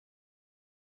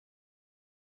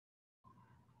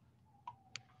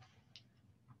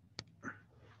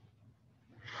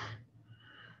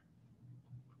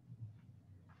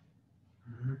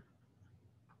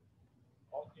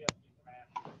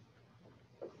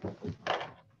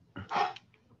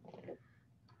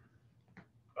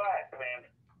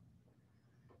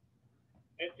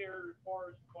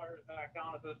Fires back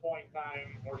down at this point in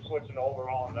time. We're switching to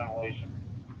overall and ventilation.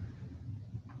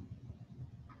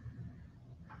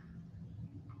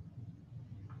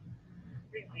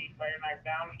 Repeat, fire knife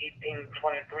down,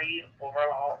 1823,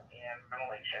 overall and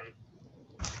ventilation.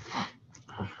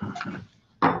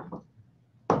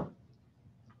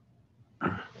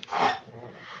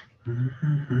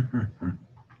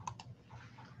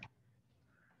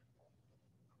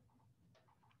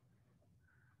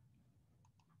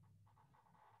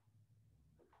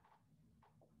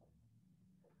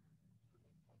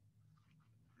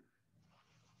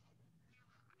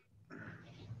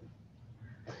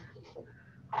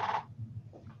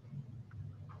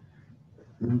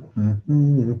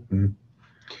 Can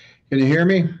you hear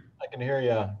me? I can hear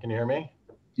you. Can you hear me?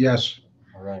 Yes.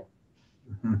 All right.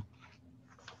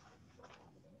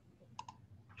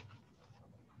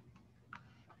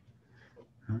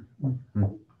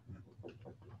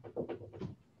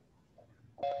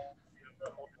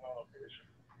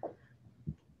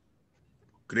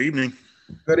 Good evening.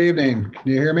 Good evening. Can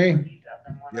you hear me?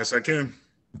 Yes, I can.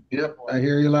 Yep, I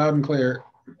hear you loud and clear.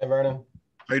 Hey, Vernon.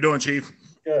 How you doing, Chief?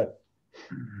 Good.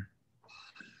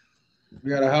 We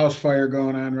got a house fire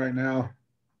going on right now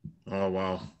Oh,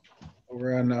 wow.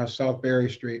 over on South Berry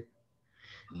Street.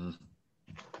 Mm.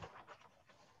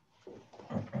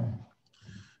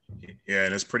 Yeah,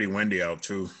 and it's pretty windy out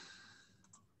too.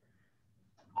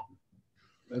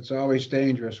 It's always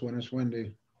dangerous when it's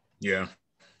windy. Yeah.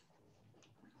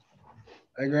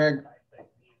 Hey, Greg.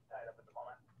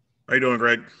 How you doing,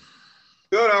 Greg?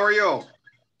 Good. How are you?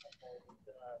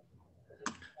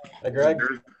 Hey, Greg.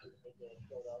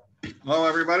 Hello,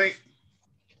 everybody.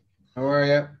 How are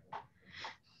you?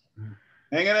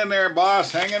 Hanging in there,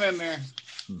 boss. Hanging in there.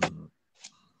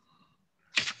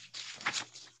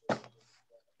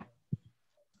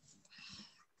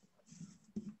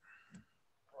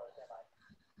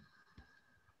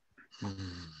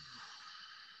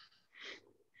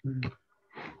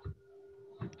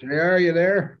 JR, are you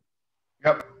there?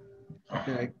 Yep.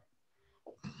 Okay.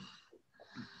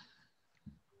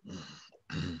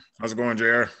 How's it going,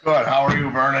 JR? Good. How are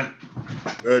you, Vernon?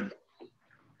 Good.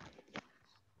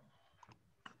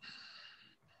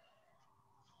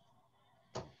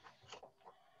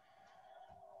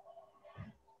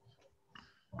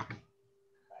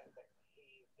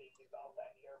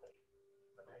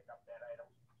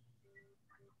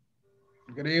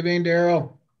 Good evening,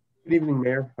 Daryl. Good evening,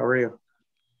 Mayor. How are you?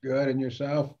 Good, and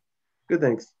yourself? Good,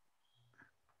 thanks.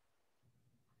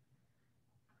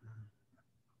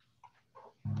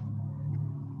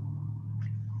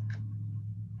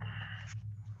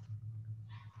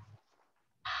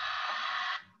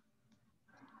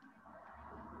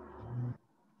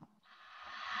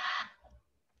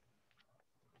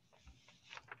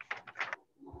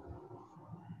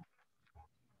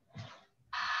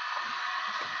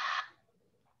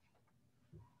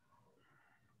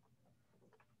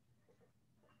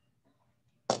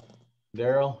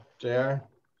 Daryl, JR.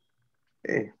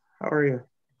 Hey, how are you?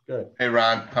 Good. Hey,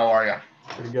 Ron. How are you?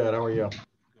 Pretty good. How are you?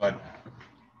 Good.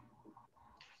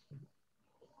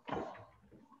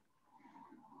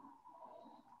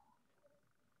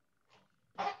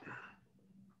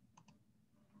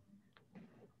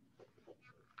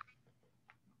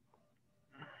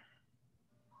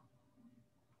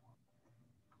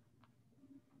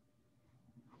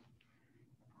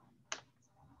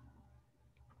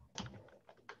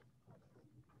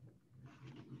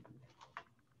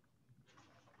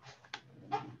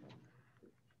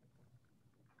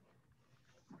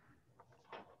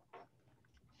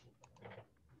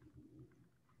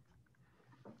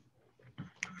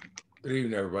 Good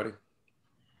evening, everybody.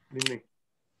 Good evening.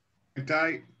 Hey,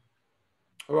 Ty.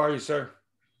 How are you, sir?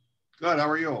 Good. How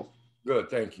are you? Good,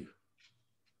 thank you.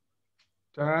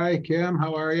 Ty, Kim,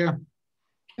 how are you?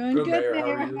 Doing Good, good, Mayor.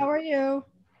 Mayor. How are you?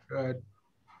 How are you? Good.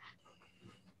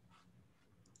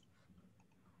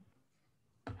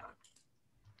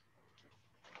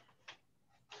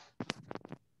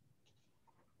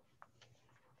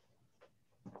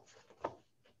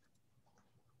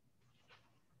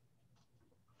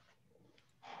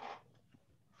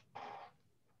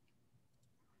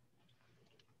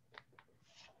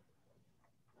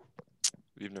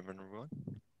 Good evening, everyone.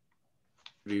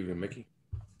 Good evening, Mickey.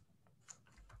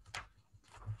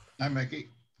 Hi, Mickey.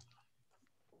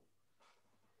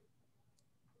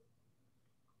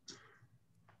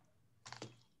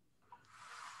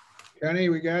 Kenny,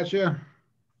 we got you.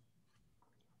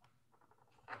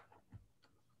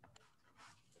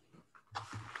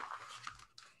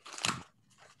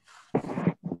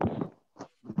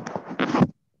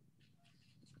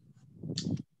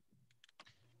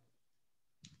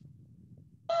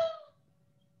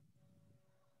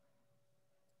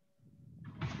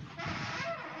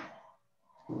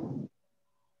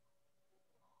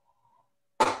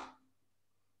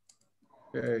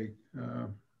 Okay.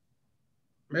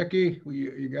 Mickey,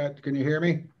 can you hear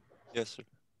me? Yes, sir.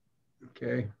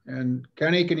 Okay. And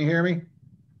Kenny, can you hear me?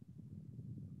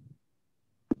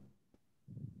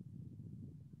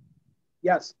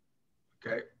 Yes.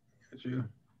 Okay. That's you.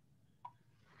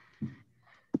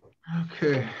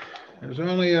 Okay. There's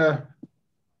only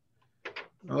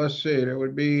let's see, there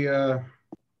would be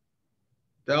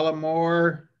Della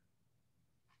Moore,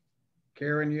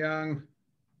 Karen Young,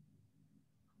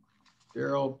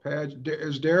 Daryl Padge.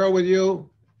 Is Daryl with you,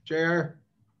 JR?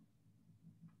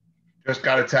 Just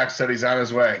got a text that he's on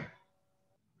his way.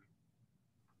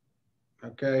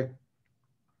 Okay.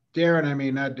 Darren, I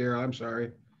mean, not Daryl, I'm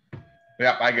sorry.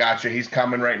 Yep, I got you. He's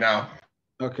coming right now.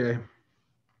 Okay.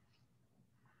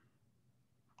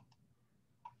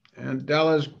 And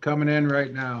Della's coming in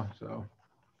right now, so.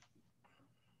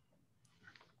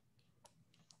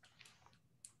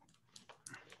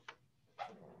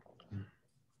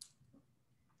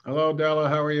 Hello, Della,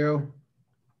 how are you?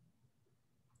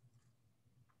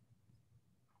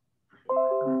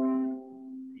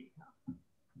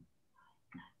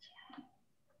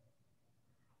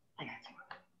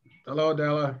 Hello,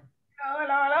 Della.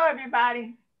 Hello,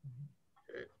 everybody.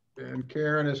 And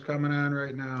Karen is coming on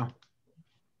right now.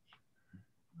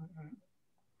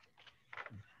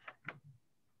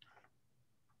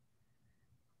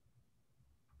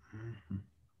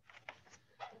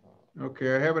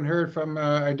 Okay, I haven't heard from,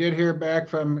 I did hear back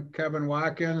from Kevin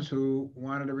Watkins, who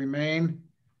wanted to remain.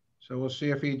 So we'll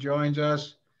see if he joins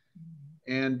us.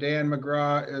 And Dan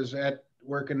McGraw is at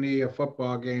working the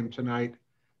football game tonight.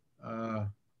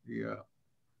 The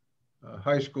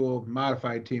high school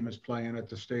modified team is playing at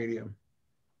the stadium.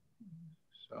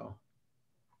 So,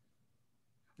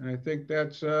 and I think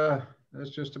that's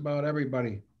just about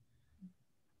everybody.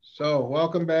 So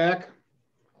welcome back.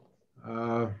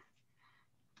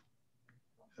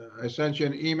 I sent you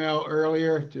an email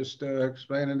earlier just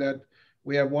explaining that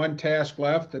we have one task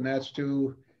left, and that's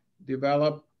to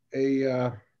develop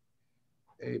a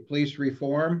police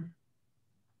reform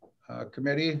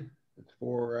committee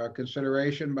for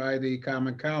consideration by the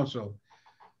Common Council.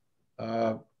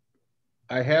 I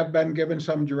have been given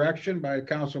some direction by the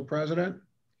Council President,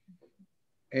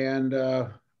 and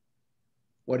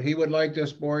what he would like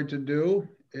this board to do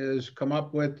is come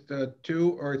up with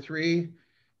 2 or 3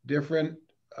 different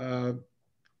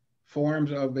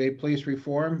forms of a police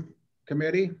reform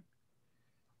committee,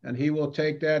 and he will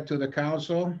take that to the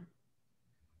council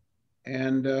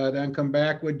and then come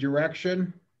back with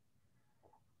direction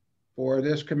for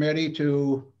this committee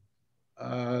to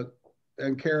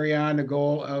then carry on the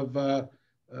goal of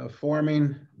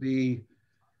forming the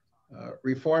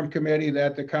reform committee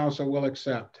that the council will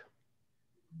accept.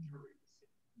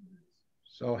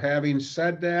 So having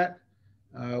said that,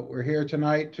 we're here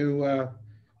tonight to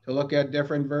look at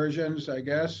different versions, I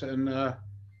guess, and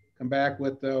come back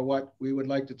with what we would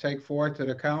like to take forth to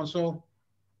the council.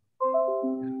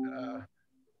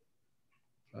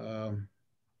 And,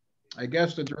 I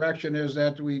guess the direction is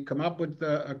that we come up with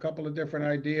a couple of different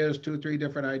ideas, 2, 3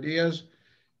 different ideas,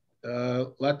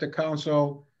 let the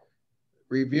council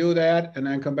review that, and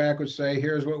then come back and say,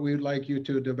 here's what we'd like you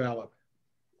to develop.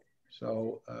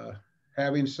 So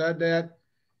having said that,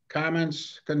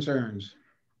 comments, concerns?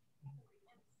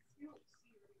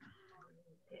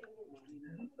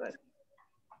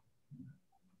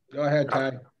 Go ahead,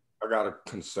 Ty. I got a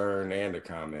concern and a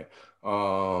comment.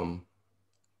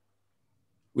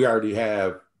 We already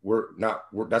have,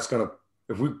 that's gonna,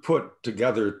 if we put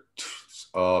together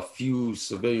a few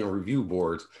civilian review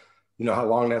boards, you know how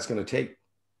long that's gonna take?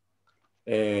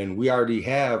 And we already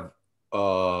have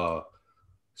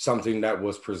something that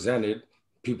was presented.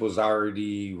 People's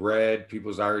already read,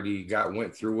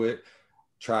 went through it,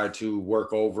 tried to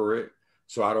work over it.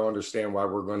 So I don't understand why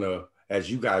we're gonna,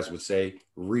 as you guys would say,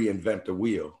 reinvent the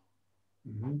wheel.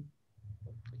 Mm-hmm.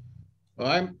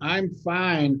 Well, I'm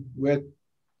fine with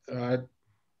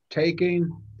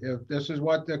taking, if this is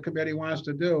what the committee wants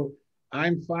to do,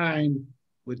 I'm fine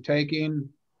with taking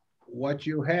what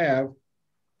you have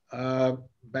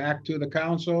back to the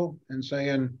council and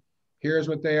saying, here's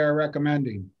what they are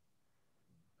recommending.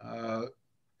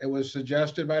 It was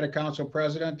suggested by the council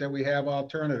president that we have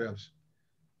alternatives.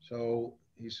 So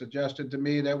he suggested to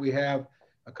me that we have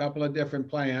a couple of different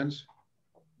plans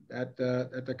that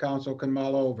the council can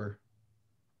mull over.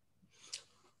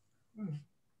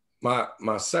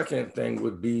 My second thing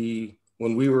would be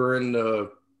when we were in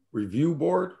the review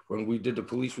board, when we did the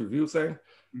police review thing,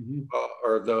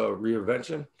 or the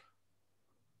reinvention,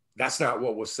 that's not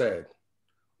what was said.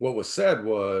 What was said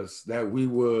was that we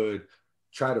would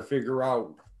try to figure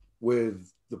out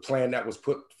with the plan that was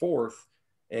put forth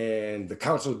and the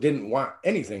council didn't want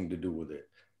anything to do with it.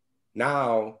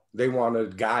 Now they want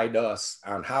to guide us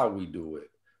on how we do it.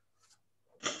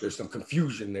 There's some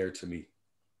confusion there to me.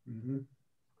 Mm-hmm.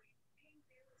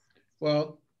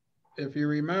 Well, if you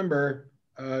remember,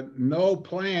 no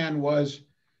plan was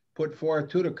put forth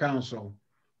to the council.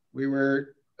 We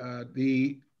were,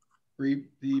 the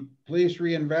police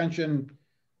reinvention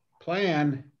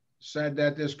plan said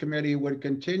that this committee would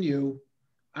continue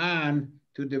on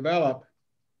to develop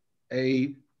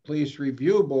a police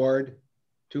review board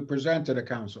to present to the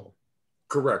council.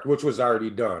 Correct, which was already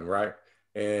done, right?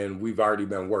 And we've already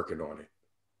been working on it.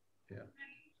 Yeah.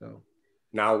 So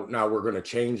now we're going to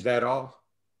change that all.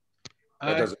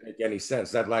 That doesn't make any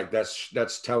sense.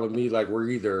 That's telling me like we're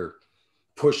either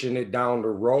pushing it down the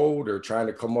road or trying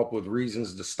to come up with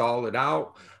reasons to stall it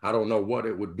out. I don't know what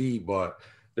it would be, but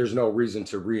there's no reason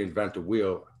to reinvent the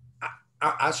wheel.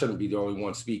 I shouldn't be the only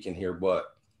one speaking here, but.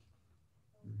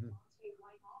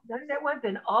 Then there was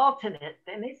an alternate.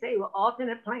 Then they say, well,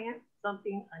 alternate plan,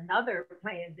 another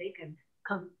plan, they can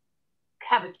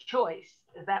have a choice.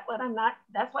 Is that what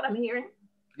that's what I'm hearing?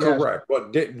 Correct.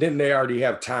 But didn't they already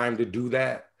have time to do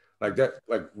that? Like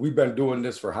we've been doing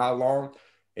this for how long?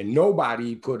 And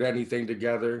nobody put anything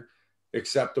together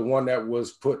except the one that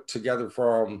was put together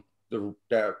from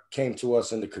that came to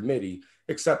us in the committee,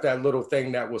 except that little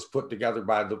thing that was put together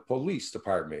by the police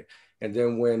department. And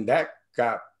then when that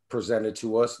got presented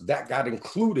to us, that got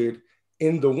included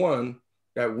in the one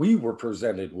that we were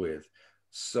presented with.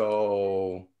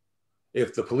 So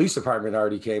if the police department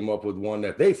already came up with one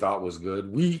that they thought was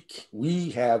good, we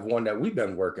have one that we've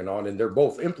been working on and they're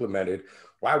both implemented.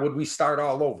 Why would we start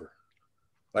all over?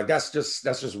 Like that's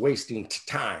just wasting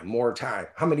time, more time.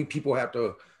 How many people have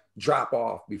to drop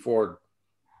off before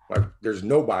like there's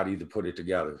nobody to put it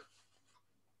together?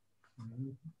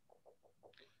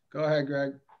 Go ahead,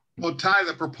 Greg. Well, Ty,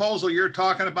 the proposal you're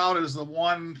talking about is the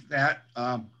one that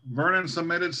Vernon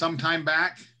submitted some time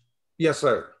back? Yes,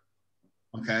 sir.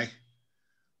 Okay.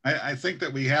 I think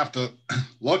that we have to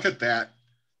look at that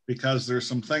because there's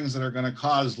some things that are going to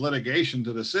cause litigation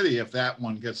to the city if that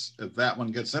one gets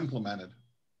implemented.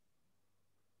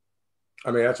 I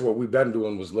mean, that's what we've been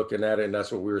doing, was looking at it, and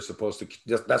that's what we were supposed to,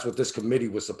 that's what this committee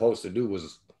was supposed to do,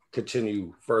 was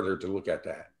continue further to look at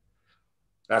that.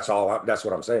 That's all, that's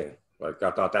what I'm saying. Like, I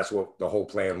thought that's what the whole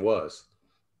plan was.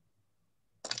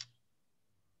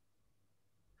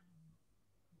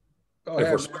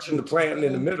 If we're switching the plan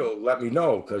in the middle, let me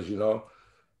know, because, you know.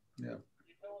 Yeah.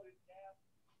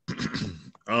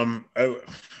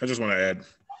 I just want to add,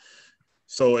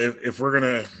 so if we're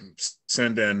going to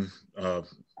send in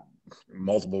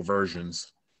multiple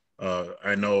versions,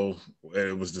 I know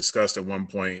it was discussed at one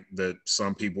point that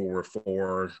some people were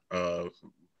for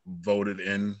voted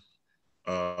in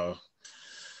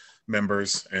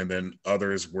members, and then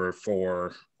others were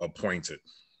for appointed.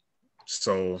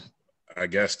 So I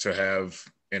guess to have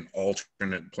an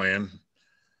alternate plan,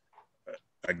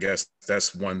 I guess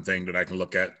that's one thing that I can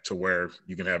look at, to where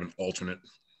you can have an alternate.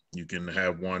 You can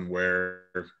have one where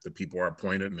the people are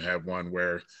appointed and have one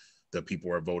where the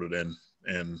people are voted in.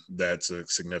 And that's a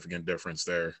significant difference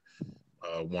there.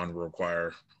 One will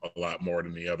require a lot more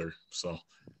than the other. So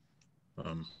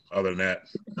other than that,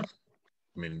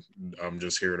 I mean, I'm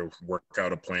just here to work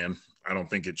out a plan. I don't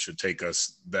think it should take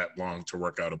us that long to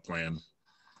work out a plan.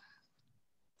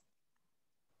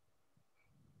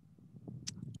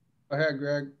 Go ahead,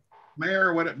 Greg.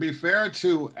 Mayor, would it be fair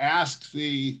to ask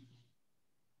the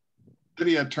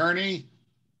city attorney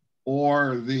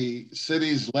or the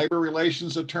city's labor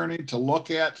relations attorney to look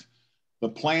at the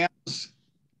plans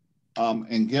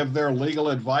and give their legal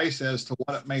advice as to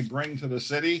what it may bring to the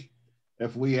city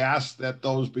if we ask that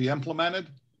those be implemented?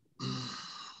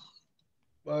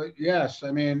 Well, yes.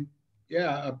 I mean,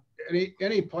 yeah,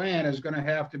 any plan is going to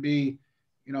have to be,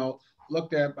 you know,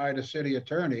 looked at by the city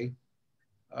attorney.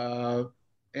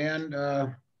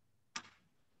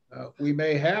 We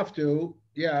may have to,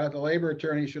 yeah, the labor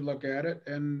attorney should look at it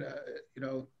and, you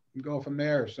know, go from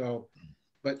there. So,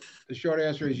 but the short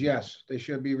answer is yes, they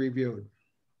should be reviewed.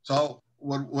 So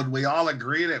would we all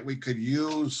agree that we could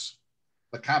use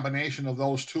the combination of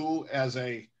those two as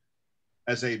a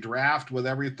draft with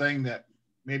everything that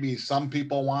maybe some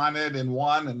people wanted in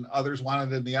one and others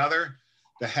wanted in the other,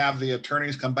 to have the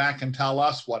attorneys come back and tell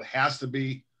us what has to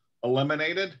be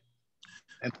eliminated,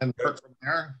 and then work from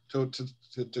there to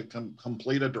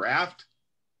complete a draft?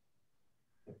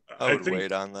 I would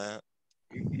wait on that.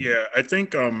 Yeah, I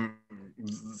think the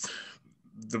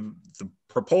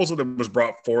proposal that was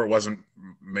brought forward wasn't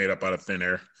made up out of thin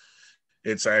air.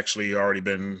 It's actually already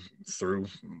been through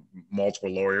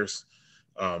multiple lawyers.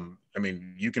 I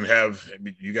mean, you can have,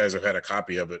 you guys have had a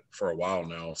copy of it for a while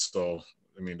now. So,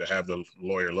 I mean, to have the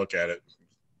lawyer look at it,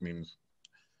 I mean,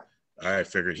 I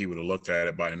figured he would have looked at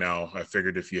it by now. I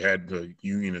figured if you had the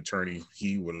union attorney,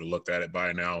 he would have looked at it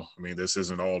by now. I mean, this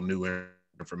isn't all new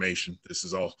information. This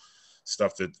is all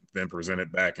stuff that's been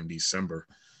presented back in December.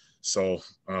 So,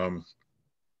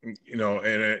 you know,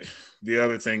 and the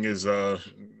other thing is, I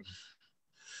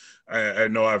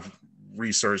know I've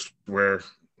researched where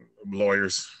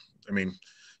lawyers, I mean,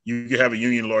 you have a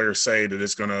union lawyer say that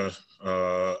it's going to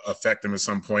affect them at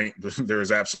some point. There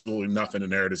is absolutely nothing in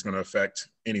there that's going to affect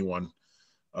anyone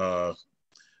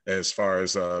as far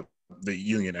as the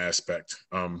union aspect.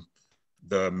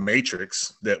 The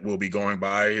matrix that we'll be going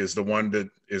by is the one that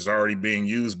is already being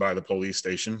used by the police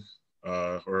station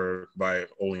or by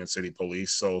Olean City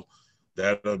Police. So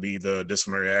that'll be the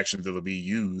disciplinary action that'll be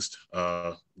used.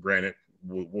 Granted,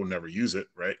 we'll never use it,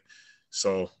 right?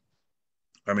 So,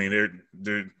 I mean,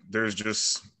 there's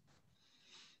just,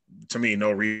 to me,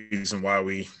 no reason why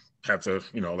we have to,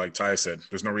 you know, like Ty said,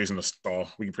 there's no reason to stall.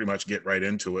 We can pretty much get right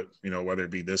into it, you know, whether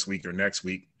it be this week or next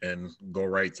week, and go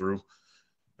right through.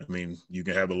 I mean, you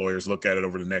can have the lawyers look at it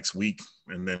over the next week,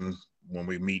 and then when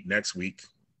we meet next week,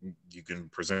 you can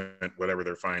present whatever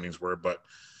their findings were. But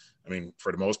I mean,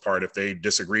 for the most part, if they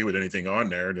disagree with anything on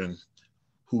there, then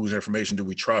whose information do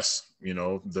we trust? You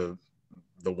know, the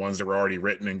ones that were already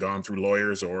written and gone through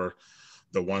lawyers, or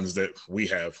the ones that we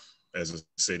have as a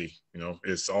city? You know,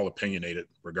 it's all opinionated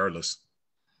regardless.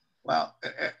 Well,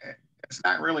 it's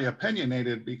not really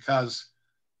opinionated, because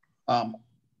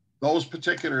those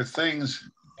particular things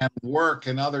can work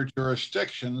in other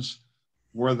jurisdictions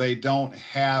where they don't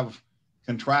have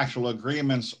contractual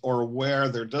agreements, or where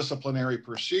their disciplinary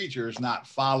procedure is not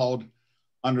followed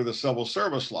under the civil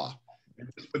service law. In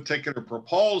this particular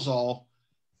proposal,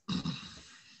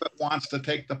 it wants to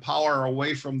take the power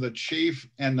away from the chief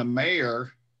and the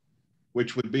mayor,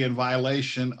 which would be in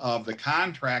violation of the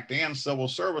contract and civil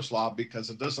service law, because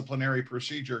the disciplinary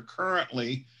procedure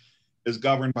currently is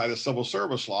governed by the civil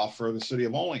service law for the city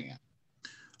of Olean.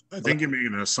 I think you're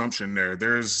making an assumption there.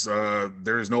 There is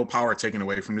no power taken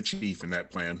away from the chief in that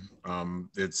plan.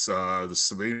 It's the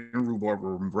civilian rule board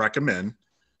will recommend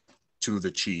to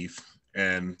the chief,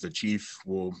 and the chief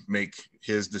will make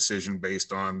his decision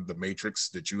based on the matrix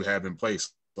that you have in place,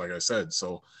 like I said.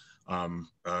 So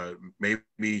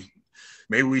maybe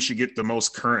we should get the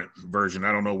most current version.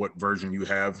 I don't know what version you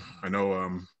have. I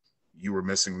know you were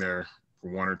missing there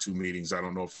for 1 or 2 meetings. I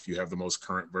don't know if you have the most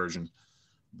current version.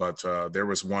 But there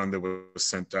was one that was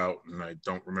sent out, and I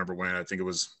don't remember when. I think it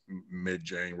was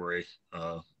mid-January,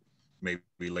 maybe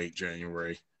late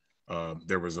January.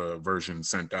 There was a version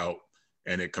sent out,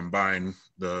 and it combined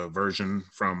the version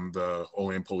from the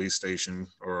Olean Police Station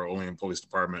or Olean Police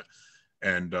Department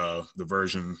and the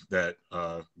version that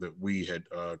we had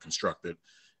constructed,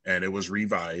 and it was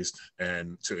revised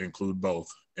and to include both.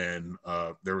 And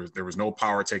there was no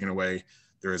power taken away.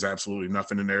 There is absolutely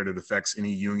nothing in there that affects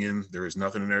any union. There is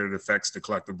nothing in there that affects the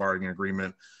collective bargaining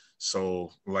agreement.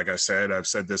 So, like I said, I've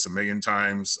said this a million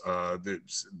times,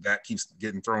 that keeps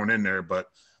getting thrown in there, but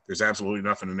there's absolutely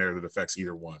nothing in there that affects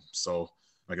either one. So,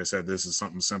 like I said, this is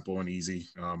something simple and easy.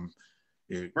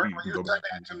 You send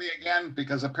that to me again,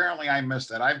 because apparently I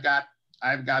missed it. I've got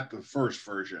the first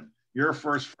version, your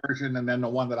first version, and then the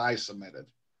one that I submitted.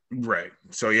 Right.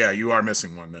 So yeah, you are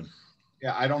missing one then.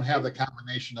 Yeah, I don't have the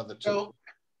combination of the two. So,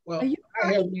 well,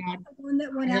 I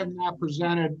have not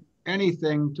presented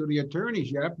anything to the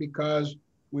attorneys yet, because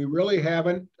we really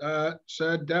haven't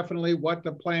said definitely what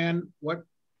plan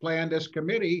this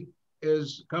committee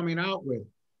is coming out with.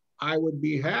 I would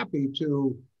be happy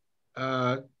to,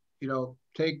 you know,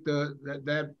 take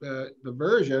the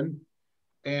version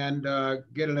and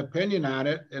get an opinion on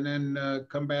it, and then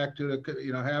come back to the,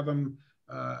 you know, have them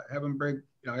bring,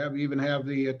 you know, have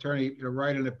the attorney, you know,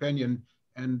 write an opinion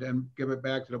and then give it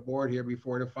back to the board here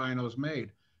before the final is made.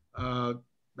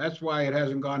 That's why it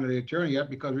hasn't gone to the attorney yet,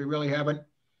 because we really haven't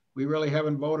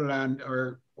voted on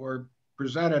or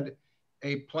presented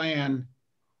a plan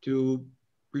to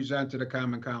present to the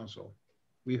Common Council.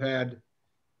 We've had,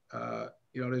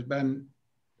 you know, there's been,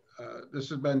 this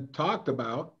has been talked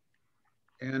about,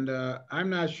 and I'm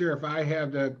not sure if I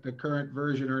have the current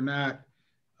version or not.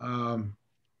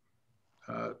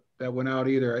 That went out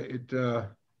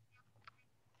either.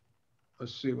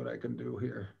 Let's see what I can do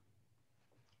here.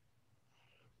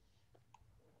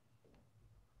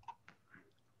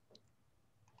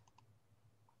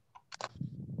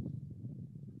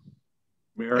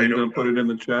 Mayor, are you going to put it in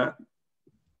the chat?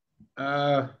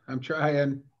 I'm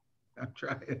trying.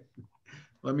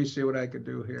 Let me see what I could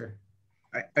do here.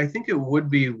 I think it would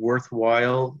be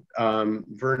worthwhile,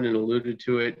 Vernon alluded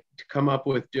to it, to come up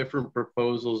with different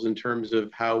proposals in terms of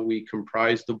how we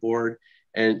comprise the board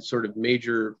and sort of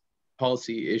major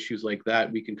policy issues like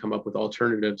that. We can come up with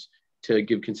alternatives to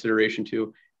give consideration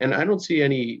to. And I don't see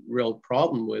any real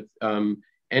problem with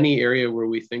any area where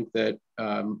we think that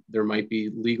there might be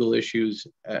legal issues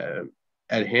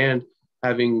at hand,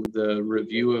 having the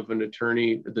review of an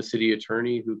attorney, the city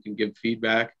attorney, who can give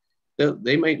feedback.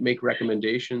 They might make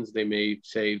recommendations. They may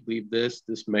say, leave this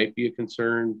might be a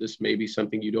concern. This may be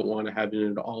something you don't want to have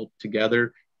in it all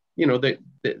together. You know,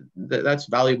 that's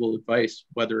valuable advice,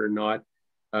 whether or not,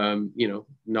 you know,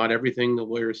 not everything the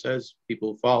lawyer says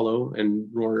people follow,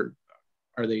 and nor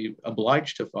are they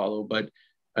obliged to follow. But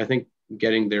I think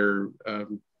getting their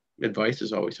advice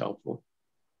is always helpful.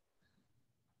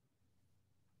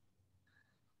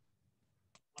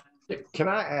 Can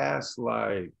I ask,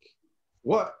 like,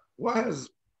 what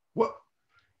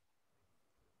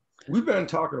we've been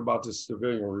talking about this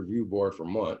civilian review board for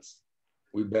months.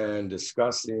 We've been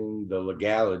discussing the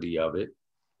legality of it,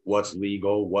 what's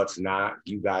legal, what's not.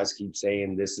 You guys keep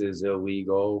saying this is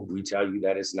illegal. We tell you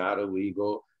that it's not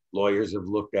illegal. Lawyers have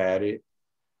looked at it.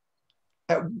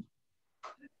 At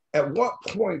what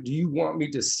point do you want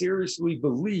me to seriously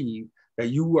believe that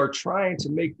you are trying to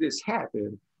make this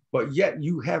happen, but yet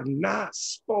you have not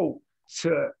spoke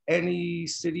to any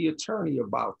city attorney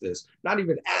about this? Not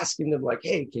even asking them, like,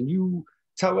 hey, can you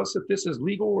tell us if this is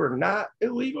legal or not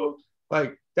illegal?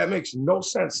 Like, that makes no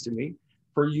sense to me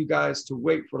for you guys to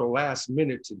wait for the last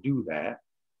minute to do that.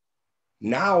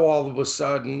 Now, all of a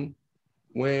sudden,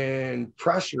 when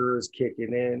pressure is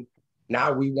kicking in,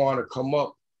 now we want to come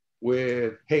up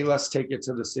with, hey, let's take it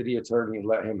to the city attorney and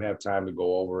let him have time to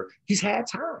go over it. He's had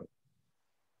time.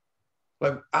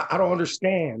 Like, I don't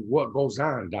understand what goes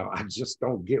on down. I just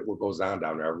don't get what goes on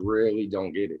down there. I really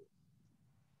don't get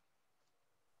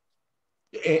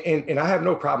it. And I have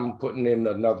no problem putting in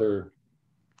another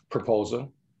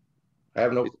proposal. I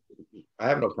have no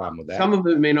problem with that. Some of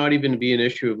it may not even be an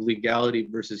issue of legality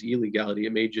versus illegality.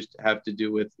 It may just have to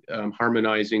do with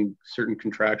harmonizing certain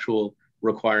contractual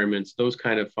requirements. Those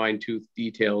kind of fine-tooth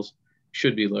details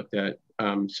should be looked at.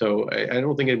 So I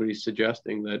don't think anybody's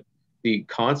suggesting that the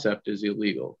concept is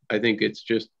illegal. I think it's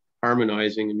just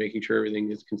harmonizing and making sure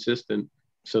everything is consistent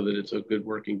so that it's a good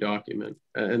working document.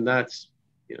 And that's,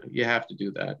 you know, you have to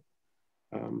do that.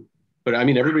 But I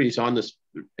mean, everybody's on this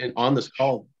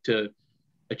call to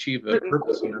achieve a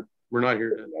purpose here. We're not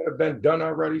here to have been done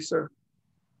already, sir.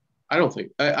 I don't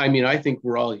think. I mean, I think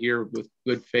we're all here with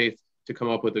good faith to come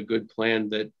up with a good plan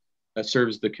that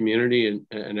serves the community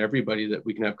and everybody that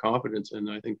we can have confidence in.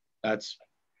 I think that's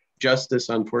justice,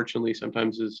 unfortunately,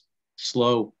 sometimes is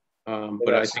slow.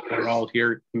 But I think we're all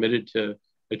here committed to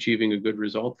achieving a good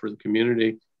result for the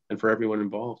community and for everyone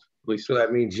involved. At least. So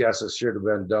that means justice should have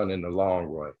been done in the long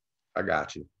run. I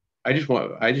got you. I just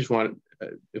want,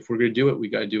 if we're going to do it, we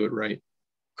got to do it right.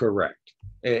 Correct.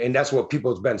 And that's what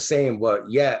people have been saying, but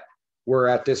yet we're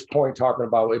at this point talking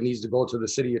about it needs to go to the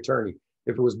city attorney.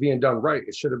 If it was being done right,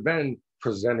 it should have been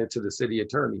presented to the city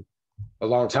attorney a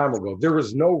long time ago. There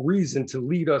was no reason to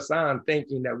lead us on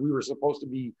thinking that we were supposed to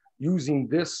be using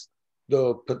this,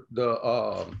 the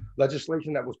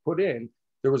legislation that was put in.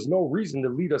 There was no reason to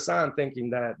lead us on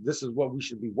thinking that this is what we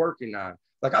should be working on.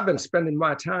 Like, I've been spending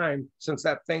my time since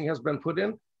that thing has been put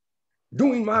in,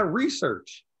 doing my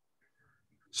research.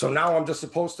 So now I'm just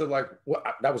supposed to, like, what?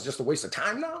 That was just a waste of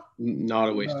time now? Not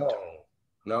a waste of time.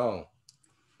 No.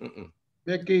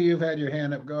 Vicky, you've had your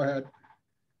hand up. Go ahead.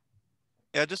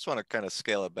 Yeah, I just want to kind of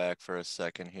scale it back for a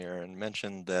second here and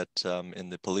mention that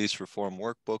in the police reform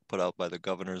workbook put out by the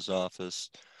governor's office,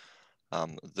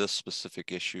 this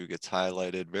specific issue gets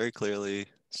highlighted very clearly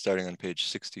starting on page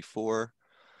 64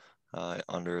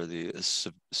 under the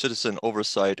citizen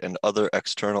oversight and other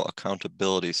external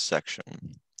accountability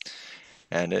section.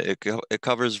 And it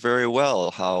covers very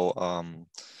well how,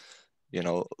 you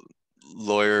know,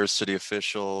 lawyers, city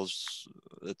officials,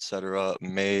 etc.,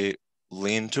 may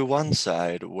lean to one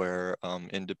side where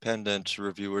independent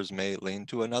reviewers may lean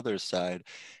to another side.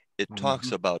 It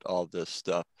talks about all this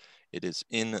stuff. It is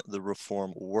in the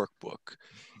reform workbook.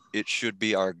 It should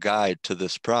be our guide to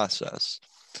this process.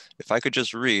 If I could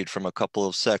just read from a couple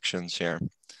of sections here.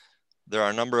 There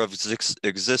are a number of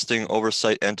existing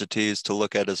oversight entities to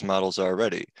look at as models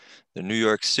already. The New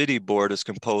York City Board is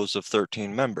composed of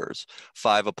 13 members,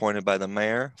 5 appointed by the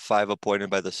mayor, 5 appointed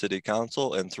by the city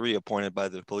council, and 3 appointed by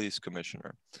the police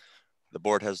commissioner. The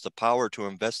board has the power to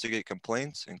investigate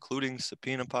complaints, including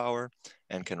subpoena power,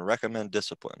 and can recommend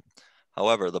discipline.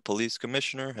 However, the police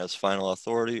commissioner has final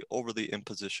authority over the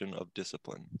imposition of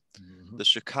discipline. The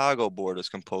Chicago board is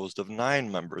composed of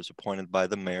 9 members appointed by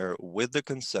the mayor with the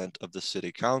consent of the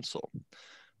city council.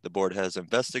 The board has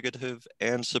investigative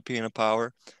and subpoena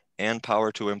power and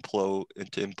power to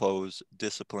impose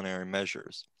disciplinary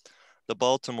measures. The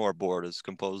Baltimore board is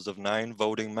composed of 9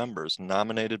 voting members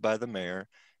nominated by the mayor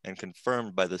and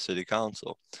confirmed by the city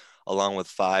council, along with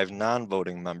 5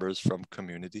 non-voting members from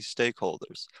community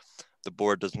stakeholders. The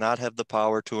board does not have the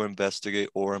power to investigate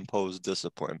or impose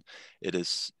discipline.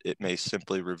 It may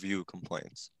simply review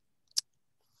complaints.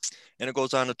 And it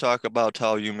goes on to talk about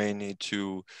how you may need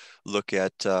to look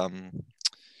at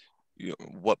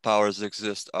what powers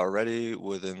exist already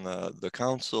within the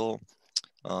council,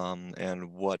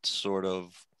 and what sort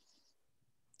of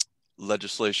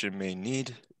legislation may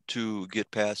need to get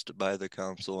passed by the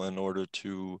council in order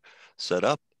to set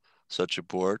up such a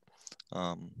board.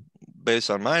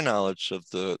 Based on my knowledge of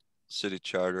the city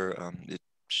charter, it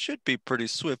should be pretty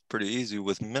swift, pretty easy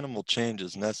with minimal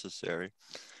changes necessary,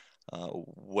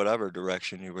 whatever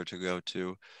direction you were to go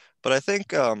to. But I think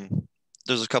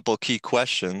there's a couple of key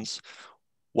questions.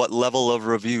 What level of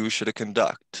review should it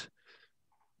conduct?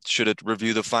 Should it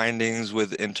review the findings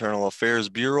with Internal Affairs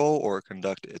Bureau or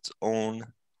conduct its own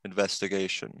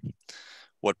investigation?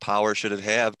 What power should it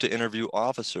have to interview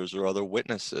officers or other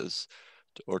witnesses,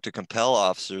 or to compel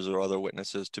officers or other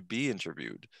witnesses to be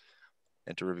interviewed,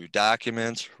 and to review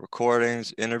documents,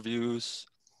 recordings, interviews,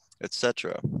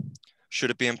 etc.? Should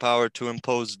it be empowered to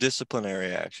impose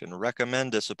disciplinary action,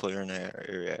 recommend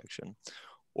disciplinary action,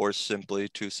 or simply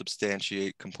to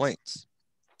substantiate complaints?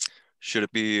 Should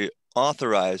it be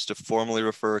authorized to formally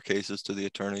refer cases to the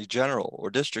Attorney General or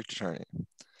District Attorney?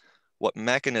 What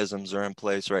mechanisms are in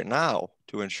place right now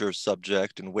to ensure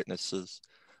subject and witnesses,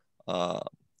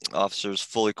 officers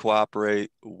fully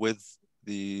cooperate with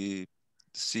the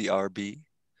CRB?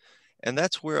 And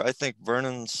that's where I think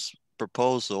Vernon's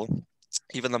proposal,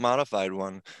 even the modified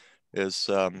one, is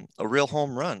a real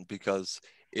home run, because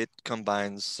it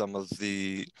combines some of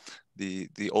the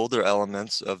older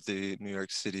elements of the New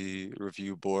York City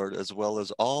Review Board, as well as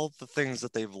all the things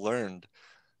that they've learned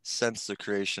since the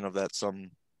creation of that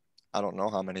I don't know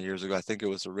how many years ago. I think it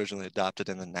was originally adopted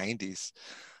in the 90s.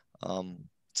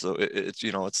 So it's,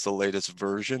 it's the latest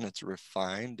version. It's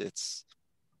refined. It's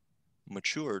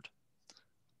matured.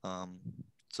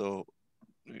 So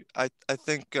I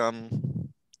think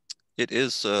it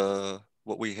is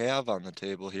what we have on the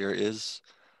table here is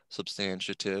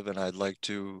substantive, and I'd like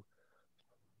to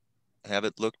have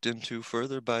it looked into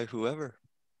further by whoever.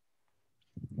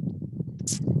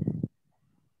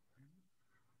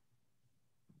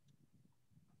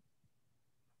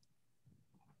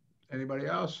 Anybody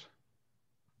else?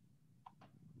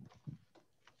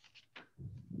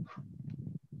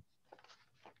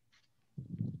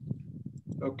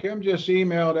 So Kim just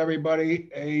emailed everybody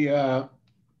a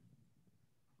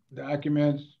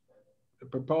document, the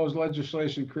proposed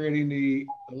legislation creating the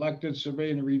Elected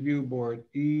Civilian Review Board,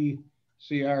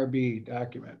 ECRB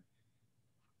document.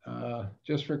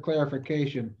 Just for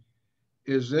clarification,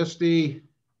 is this the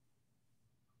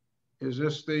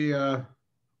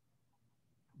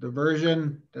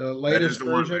version, the latest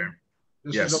version?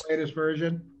 This is the latest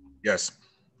version? Yes.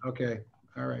 Okay,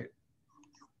 all right.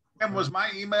 And was my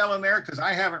email in there? Because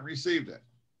I haven't received it.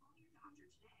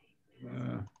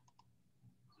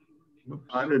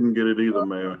 I didn't get it either,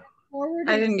 Mayor.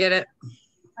 I didn't get it.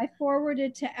 I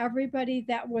forwarded to everybody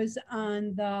that was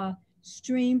on the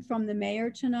stream from the mayor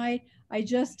tonight. I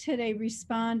just hit a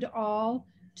respond all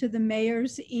to the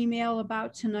mayor's email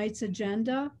about tonight's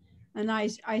agenda. And I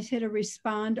hit a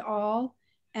respond all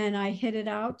and I hit it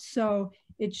out. So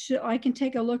it should, I can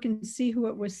take a look and see who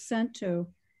it was sent to.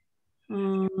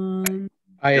 It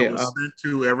was sent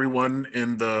to everyone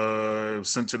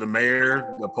sent to the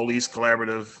mayor, the police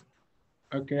collaborative.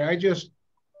 Okay, I just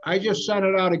sent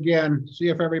it out again. See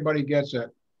if everybody gets it.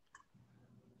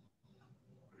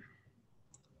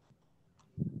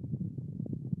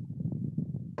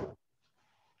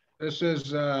 This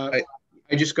is I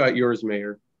just got yours,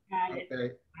 Mayor.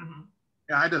 Okay.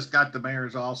 Yeah, I just got the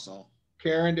mayor's also.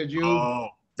 Karen, did you? Oh,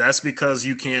 that's because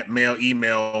you can't mail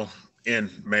email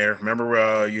in, Mayor.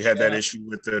 Remember you had that issue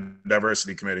with the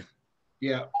diversity committee.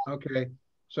 Yeah, okay.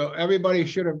 So everybody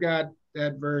should have got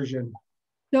that version.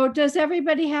 So does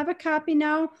everybody have a copy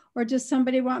now, or does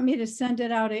somebody want me to send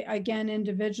it out again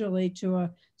individually to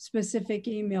a specific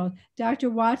email? Dr.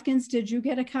 Watkins, did you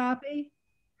get a copy?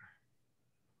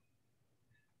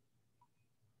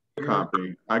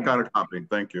 Copy. I got a copy.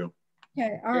 Thank you.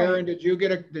 Okay, all Karen, right. did you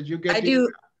get it? Did you get I do.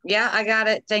 Yeah, I got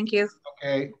it. Thank you.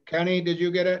 Okay. Kenny, did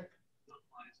you get it?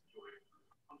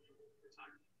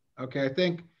 Okay,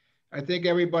 I think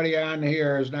everybody on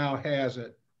here is now has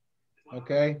it.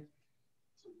 Okay.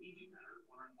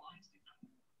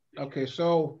 Okay,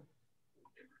 so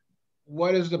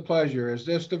what is the pleasure? Is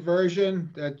this the version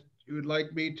that you would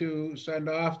like me to send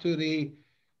off to the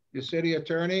city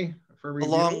attorney for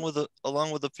review?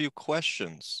 Along with a few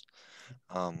questions,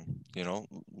 you know,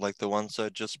 like the ones I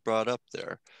just brought up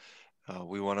there.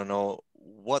 We want to know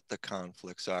what the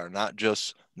conflicts are, not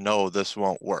just, no, this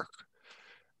won't work.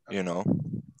 You know,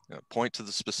 point to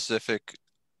the specific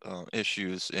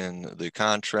issues in the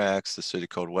contracts, the city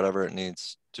code, whatever it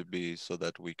needs to be, so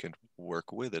that we can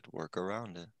work with it, work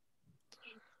around it.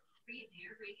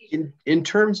 In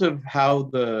terms of how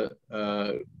the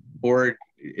board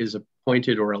is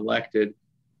appointed or elected,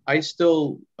 I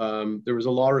still, there was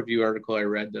a law review article I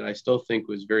read that I still think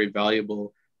was very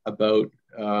valuable about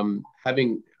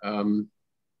having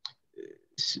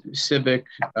civic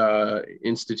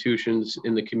institutions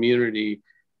in the community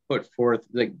put forth,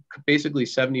 like basically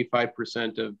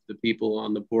 75% of the people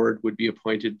on the board would be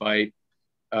appointed by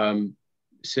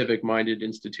civic-minded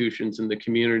institutions in the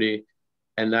community.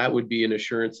 And that would be an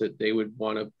assurance that they would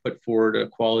want to put forward a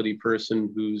quality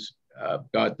person who's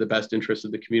got the best interest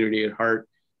of the community at heart,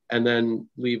 and then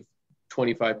leave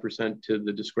 25% to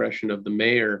the discretion of the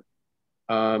mayor.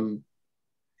 To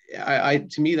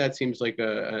me, that seems like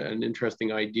an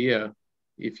interesting idea.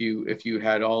 If you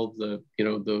had all of the, you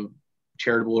know, the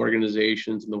charitable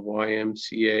organizations and the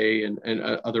YMCA and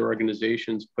other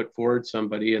organizations put forward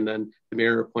somebody, and then the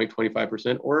mayor appoint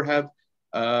 25%, or have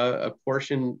a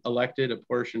portion elected, a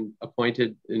portion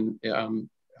appointed. And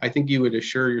I think you would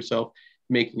assure yourself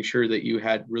making sure that you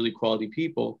had really quality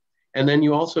people. And then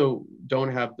you also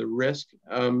don't have the risk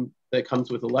that comes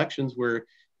with elections, where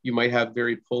you might have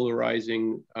very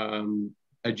polarizing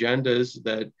agendas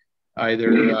that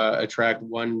either attract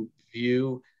one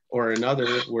view or another,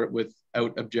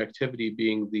 without objectivity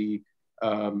being the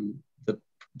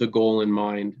goal in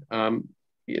mind.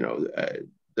 You know,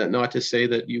 that not to say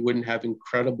that you wouldn't have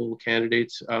incredible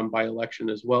candidates by election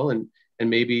as well, and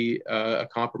maybe a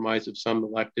compromise of some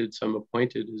elected, some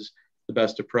appointed is the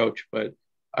best approach. But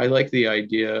I like the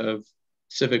idea of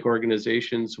civic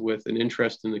organizations with an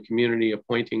interest in the community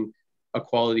appointing a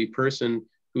quality person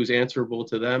who's answerable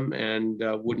to them, and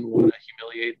wouldn't want to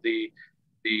humiliate the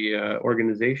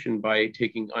organization by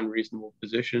taking unreasonable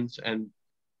positions. And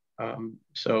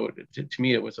so to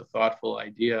me, it was a thoughtful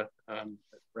idea that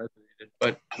resonated.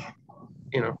 But,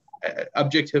 you know,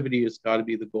 objectivity has got to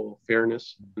be the goal.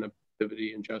 Fairness and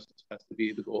objectivity and justice has to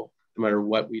be the goal, no matter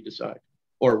what we decide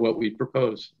or what we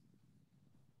propose.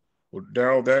 Well,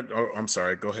 Daryl, I'm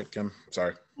sorry. Go ahead, Kim.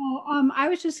 Sorry. Well, I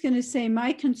was just going to say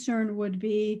my concern would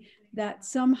be that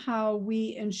somehow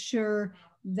we ensure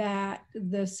that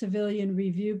the Civilian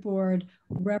Review Board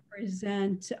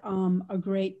represent a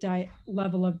great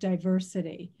level of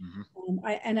diversity. Mm-hmm.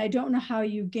 And I don't know how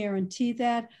you guarantee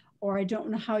that, or I don't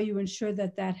know how you ensure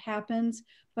that that happens.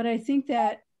 But I think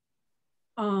that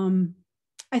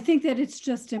it's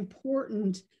just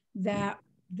important that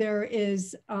there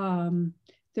is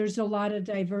there's a lot of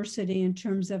diversity in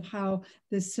terms of how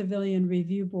the Civilian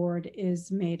Review Board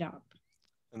is made up.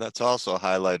 And that's also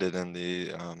highlighted in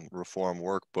the reform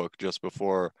workbook just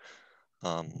before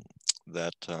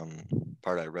that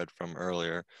part I read from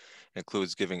earlier.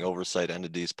 Includes giving oversight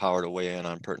entities power to weigh in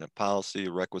on pertinent policy,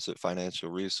 requisite financial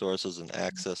resources, and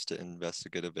access to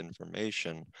investigative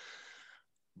information.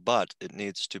 But it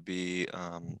needs to be,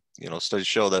 you know, studies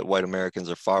show that white Americans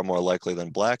are far more likely than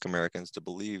Black Americans to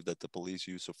believe that the police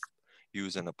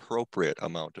use an appropriate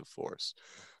amount of force.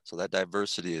 So that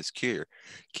diversity is key.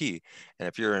 And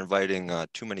if you're inviting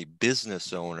too many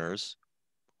business owners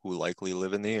who likely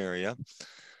live in the area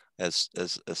as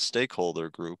stakeholder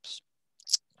groups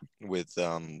with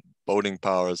voting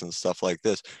powers and stuff like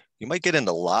this, you might get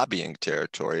into lobbying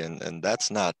territory, and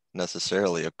that's not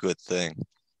necessarily a good thing.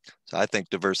 So I think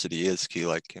diversity is key,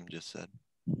 like Kim just said.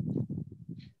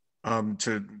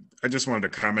 I just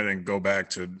wanted to comment and go back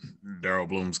to Daryl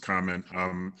Bloom's comment.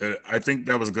 I think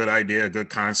that was a good idea, a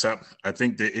good concept. I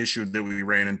think the issue that we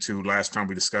ran into last time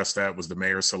we discussed that was the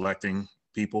mayor selecting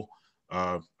people.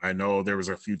 I know there was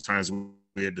a few times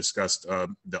we had discussed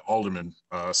the alderman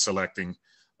selecting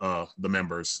the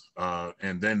members.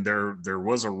 And then there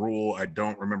was a rule, I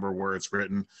don't remember where it's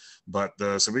written, but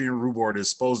the Civilian Review Board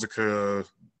is supposed to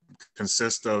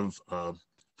consist of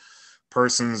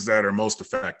persons that are most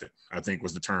affected, I think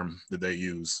was the term that they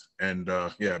use. And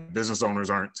yeah, business owners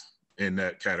aren't in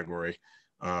that category.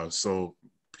 So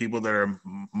people that are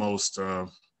most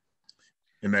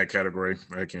in that category,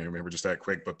 I can't remember just that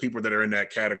quick, but people that are in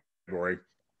that category,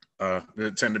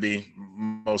 they tend to be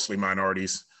mostly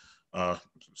minorities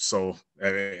So,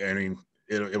 I mean,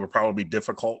 it would probably be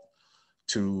difficult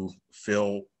to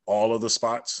fill all of the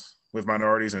spots with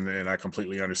minorities, and I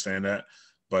completely understand that.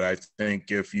 But I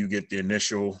think if you get the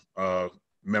initial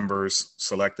members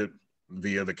selected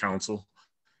via the council,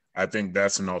 I think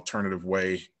that's an alternative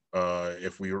way.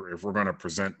 If we're going to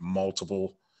present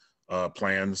multiple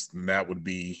plans, then that would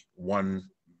be one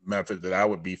method that I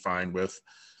would be fine with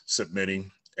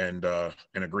submitting and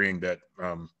agreeing that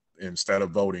instead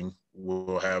of voting,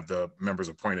 we'll have the members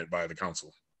appointed by the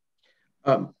council.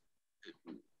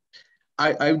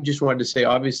 I just wanted to say,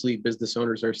 obviously, business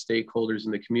owners are stakeholders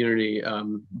in the community,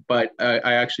 but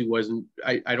I actually wasn't,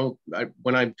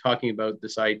 when I'm talking about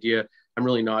this idea, I'm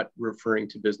really not referring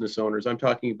to business owners. I'm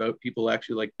talking about people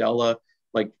actually like Della,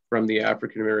 like from the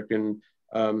African American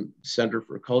Center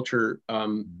for Culture,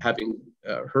 having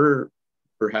her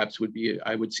perhaps would be,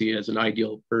 I would see as an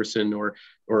ideal person, or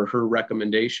her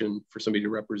recommendation for somebody to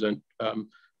represent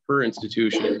her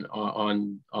institution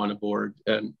on a board,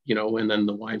 and and then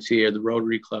the YMCA or the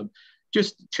Rotary Club,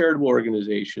 just charitable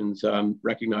organizations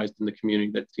recognized in the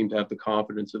community that seem to have the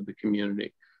confidence of the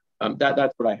community.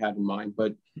 That's what I had in mind.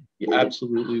 But yeah,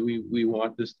 absolutely, we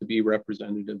want this to be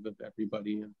representative of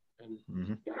everybody, and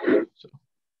so.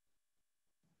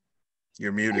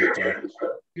 You're muted, Ty.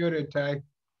 Muted, Ty.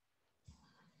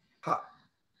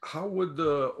 How would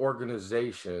the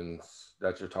organizations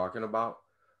that you're talking about,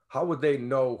 how would they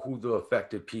know who the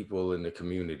affected people in the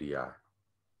community are?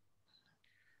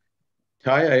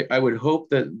 Ty, I would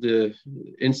hope that the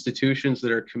institutions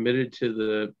that are committed to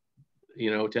the,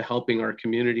 to helping our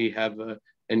community have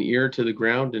an ear to the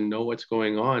ground and know what's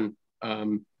going on.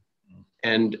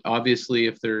 And obviously,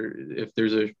 if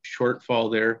there's a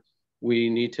shortfall there, we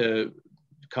need to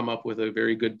come up with a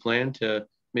very good plan to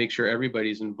make sure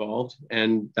everybody's involved.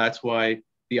 And that's why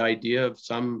the idea of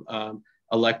some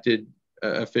elected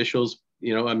officials,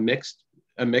 a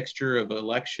mixture of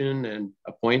election and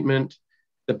appointment,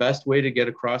 the best way to get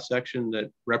a cross section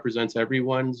that represents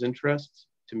everyone's interests,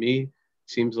 to me,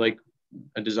 seems like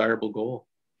a desirable goal.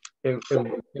 And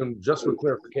just for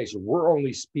clarification, we're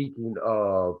only speaking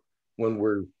of when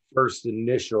we're first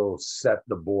initial set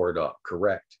the board up,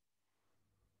 correct?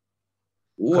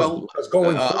 Well,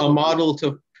 a model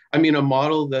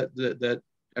that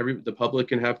the public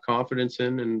can have confidence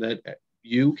in, and that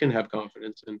you can have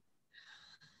confidence in.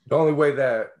 The only way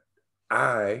that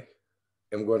I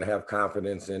am going to have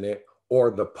confidence in it,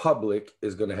 or the public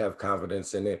is going to have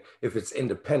confidence in it, if it's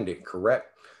independent,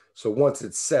 correct? So once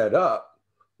it's set up,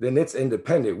 then it's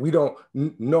independent. We don't,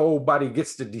 nobody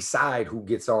gets to decide who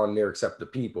gets on there except the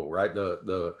people, right?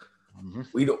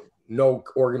 We don't, no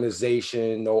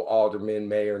organization, no alderman,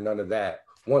 mayor, none of that.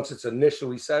 Once it's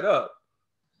initially set up,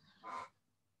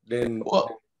 then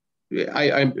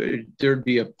there'd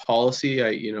be a policy.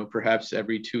 Perhaps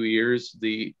every 2 years,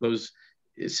 those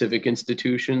civic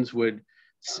institutions would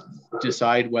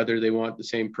decide whether they want the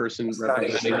same person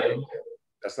representing them.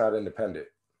 That's not independent.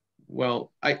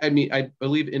 Well, I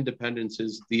believe independence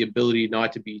is the ability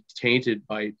not to be tainted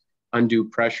by undue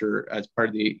pressure as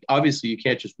part of obviously you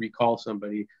can't just recall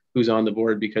somebody who's on the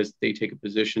board because they take a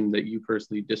position that you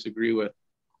personally disagree with.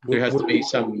 There has to be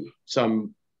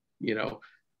some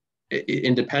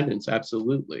independence,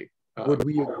 absolutely. Would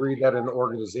we agree that an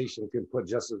organization can put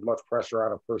just as much pressure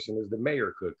on a person as the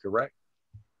mayor could, correct?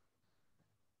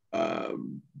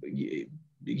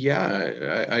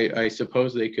 Yeah, I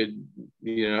suppose they could,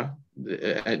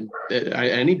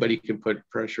 anybody can put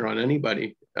pressure on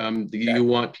anybody. You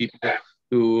want people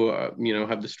who,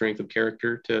 have the strength of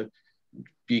character to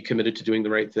be committed to doing the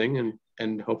right thing,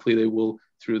 and hopefully they will,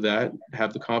 through that,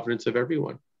 have the confidence of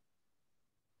everyone.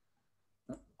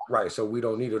 Right, so we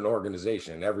don't need an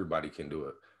organization. Everybody can do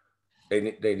it.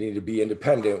 They need to be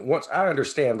independent. Once I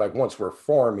understand, like once we're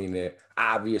forming it,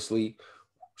 obviously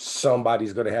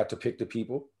somebody's going to have to pick the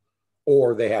people,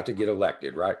 or they have to get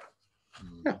elected, right?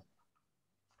 Yeah.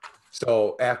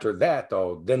 So after that,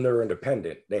 though, then they're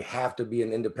independent. They have to be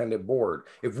an independent board.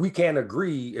 If we can't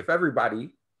agree, if everybody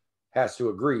has to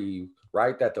agree,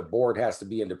 right, that the board has to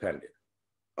be independent.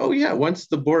 Oh yeah, once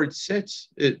the board sits,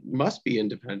 it must be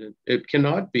independent. It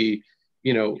cannot be,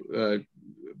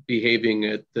 behaving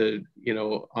at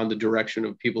on the direction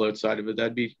of people outside of it.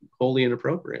 That'd be wholly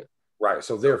inappropriate. Right.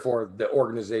 So therefore, the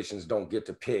organizations don't get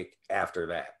to pick after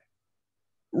that.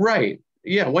 Right.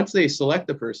 Yeah. Once they select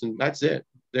the person, that's it.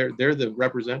 They're the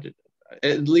representative.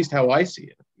 At least how I see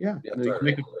it. Yeah.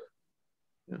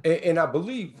 And I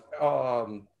believe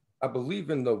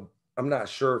in the. I'm not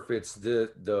sure if it's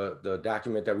the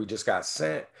document that we just got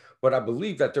sent, but I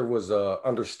believe that there was a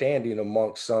understanding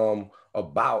amongst some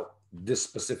about this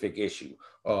specific issue.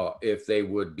 If they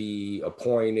would be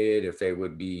appointed, if they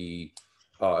would be,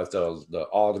 if the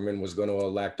alderman was going to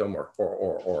elect them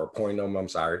or appoint them, I'm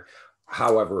sorry,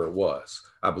 however it was.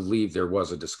 I believe there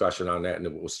was a discussion on that and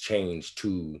it was changed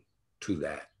to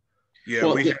that. Yeah,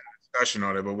 well, we had a discussion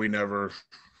on it, but we never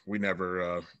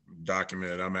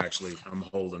documented. I'm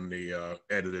holding the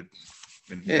edited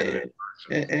version.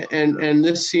 And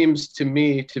this seems to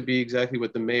me to be exactly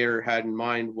what the mayor had in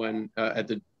mind when at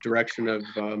the direction of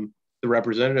the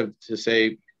representative to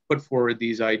say, put forward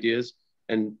these ideas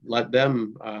and let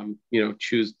them,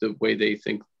 choose the way they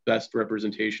think best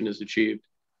representation is achieved.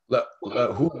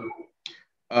 Who?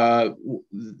 The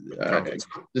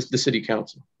city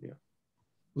council. Yeah.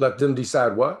 Let them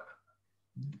decide what?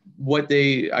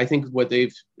 I think what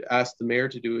they've asked the mayor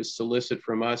to do is solicit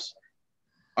from us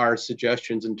our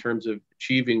suggestions in terms of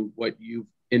achieving what you've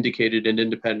indicated, an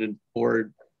independent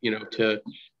board, to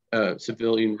a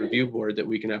civilian review board that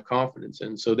we can have confidence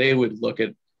in. So they would look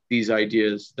at these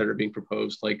ideas that are being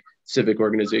proposed, like civic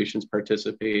organizations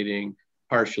participating,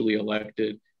 partially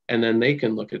elected, and then they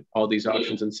can look at all these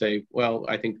options and say, well,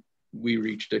 I think we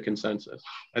reached a consensus.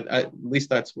 At least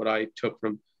that's what I took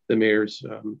from the mayor's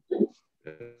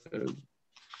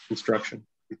instruction.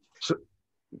 So,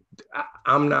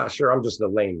 I'm not sure. I'm just a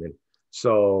layman.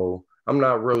 So I'm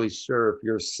not really sure if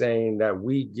you're saying that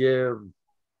we give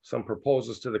some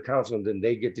proposals to the council and then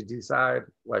they get to decide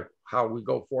like how we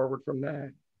go forward from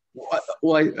that.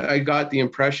 Well, I got the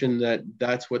impression that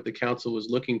that's what the council was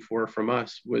looking for from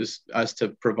us, was us to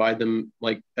provide them,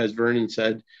 like, as Vernon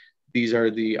said, these are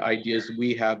the ideas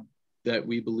we have that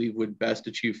we believe would best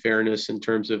achieve fairness in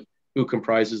terms of who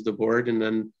comprises the board. And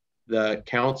then the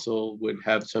council would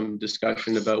have some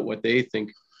discussion about what they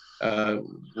think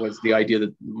was the idea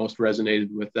that most resonated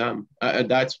with them.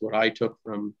 That's what I took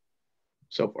from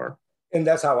so far. And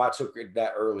that's how I took it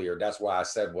that earlier. That's why I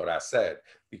said what I said,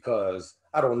 because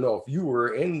I don't know if you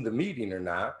were in the meeting or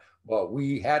not, but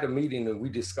we had a meeting and we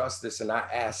discussed this, and I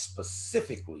asked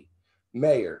specifically,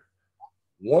 Mayor,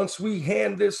 once we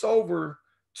hand this over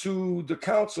to the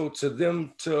council, to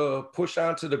them to push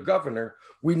on to the governor,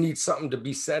 we need something to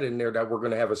be said in there that we're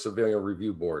going to have a civilian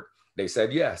review board. They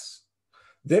said yes.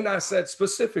 Then I said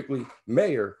specifically,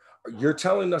 Mayor, you're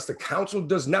telling us the council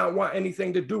does not want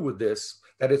anything to do with this,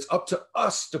 that it's up to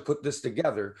us to put this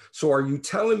together. So are you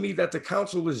telling me that the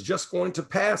council is just going to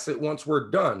pass it once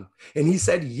we're done? And he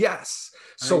said yes.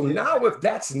 So now if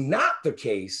that's not the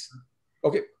case,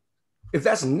 okay, if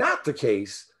that's not the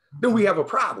case, then we have a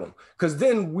problem, because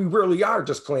then we really are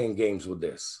just playing games with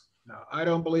this. No, I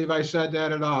don't believe I said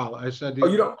that at all. I said the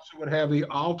council would have the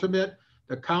ultimate,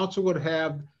 the council would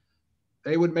have,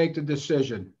 they would make the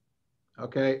decision.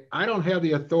 Okay, I don't have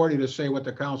the authority to say what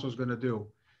the council is going to do.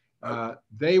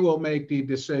 They will make the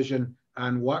decision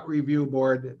on what review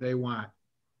board they want.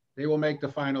 They will make the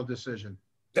final decision.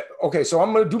 Okay, so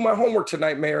I'm going to do my homework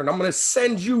tonight, Mayor, and I'm going to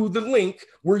send you the link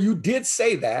where you did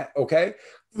say that, okay?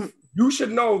 You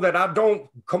should know that I don't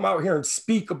come out here and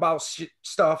speak about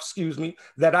stuff,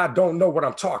 that I don't know what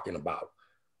I'm talking about.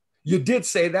 You did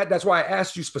say that. That's why I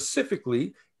asked you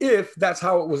specifically if that's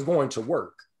how it was going to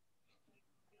work.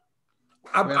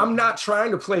 I'm not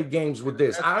trying to play games with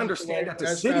this. I understand that the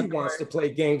city wants to play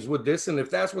games with this, and if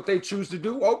that's what they choose to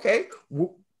do, okay,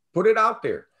 we'll put it out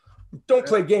there. Don't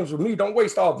play games with me. Don't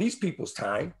waste all these people's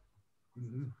time.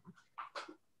 Mm-hmm.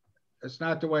 It's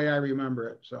not the way I remember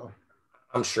it, so.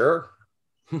 I'm sure.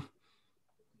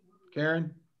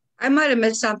 Karen? I might have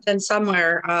missed something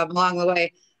somewhere along the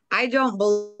way. I don't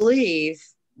believe,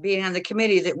 being on the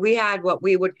committee, that we had what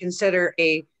we would consider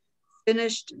a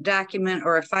finished document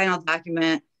or a final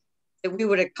document that we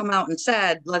would have come out and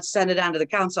said, let's send it on to the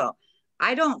council.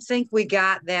 I don't think we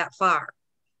got that far.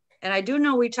 And I do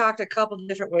know we talked a couple of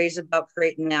different ways about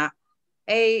creating that.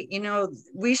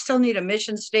 We still need a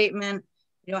mission statement.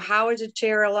 How is the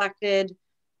chair elected?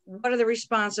 What are the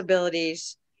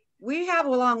responsibilities? We have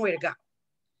a long way to go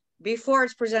before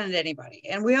it's presented to anybody.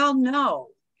 And we all know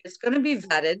it's going to be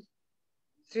vetted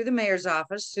through the mayor's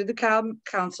office, through the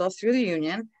council, through the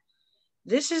union.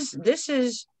 This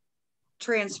is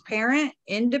transparent,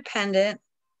 independent,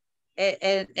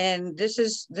 and this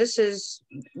is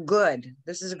good.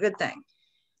 This is a good thing.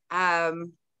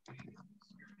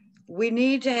 We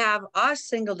need to have a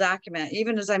single document.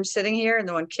 Even as I'm sitting here, and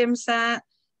the one Kim sent,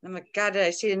 I'm like, God, did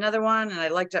I see another one? And I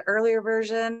liked the earlier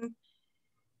version.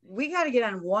 We got to get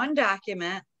on one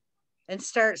document and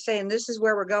start saying, this is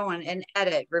where we're going, and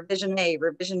edit revision A,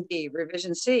 revision B,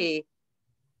 revision C,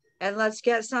 and let's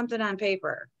get something on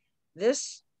paper.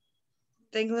 This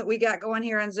thing that we got going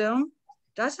here on Zoom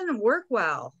doesn't work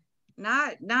well.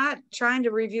 Not trying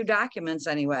to review documents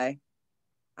anyway.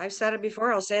 I've said it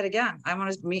before, I'll say it again. I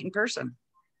want to meet in person.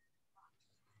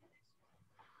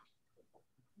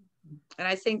 And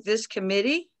I think this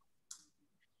committee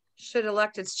should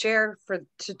elect its chair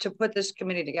to put this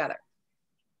committee together.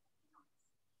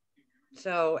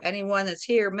 So anyone that's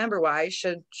here member-wise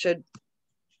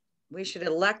we should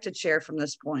elect a chair from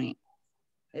this point.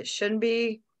 It shouldn't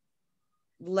be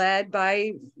led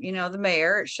by, the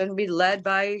mayor. It shouldn't be led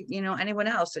by, anyone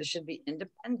else. It should be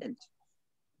independent.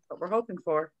 That's what we're hoping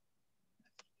for.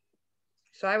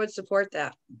 So I would support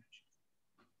that.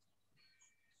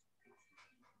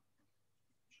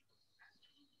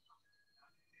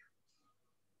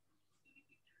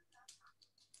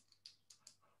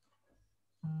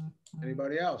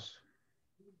 Anybody else?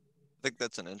 I think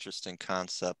that's an interesting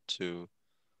concept to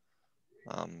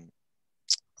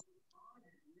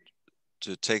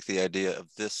take the idea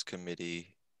of this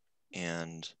committee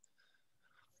and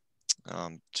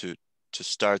to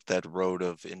start that road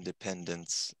of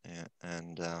independence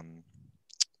and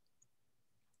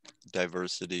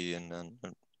diversity and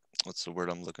what's the word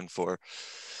I'm looking for?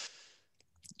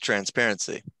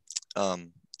 Transparency.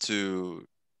 To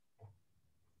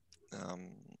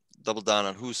double down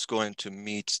on who's going to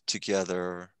meet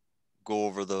together, go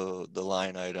over the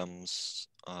line items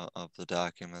of the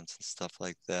documents and stuff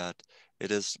like that. It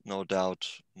is no doubt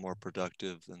more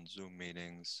productive than Zoom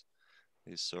meetings,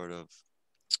 these sort of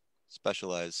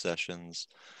specialized sessions,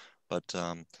 but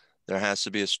there has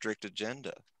to be a strict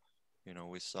agenda.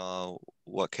 We saw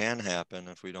what can happen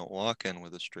if we don't walk in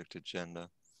with a strict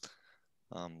agenda.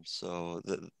 So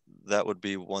that would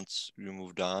be once you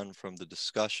moved on from the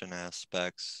discussion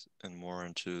aspects and more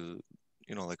into,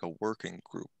 like a working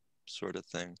group sort of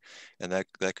thing. And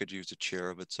that could use a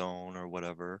chair of its own or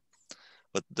whatever.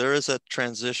 But there is a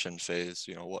transition phase,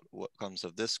 what comes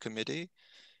of this committee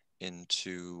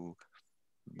into,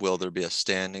 will there be a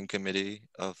standing committee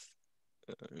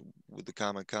with the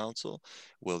Common Council?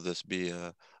 Will this be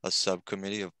a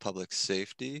subcommittee of public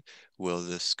safety? Will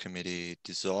this committee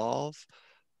dissolve?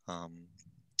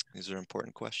 These are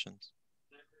important questions.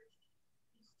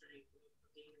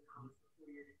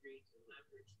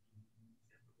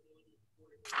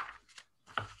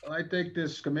 Well, I think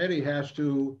this committee has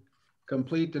to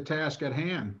complete the task at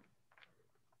hand.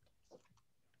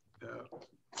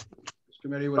 This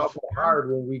committee was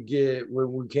hard when we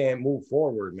can't move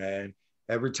forward, man.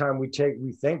 Every time we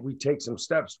think we take some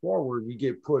steps forward, we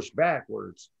get pushed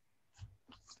backwards.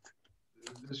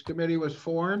 This committee was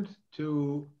formed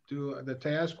the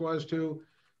task was to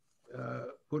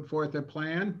put forth a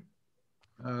plan.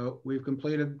 We've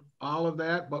completed all of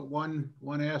that, but one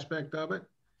aspect of it.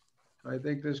 I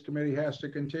think this committee has to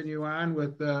continue on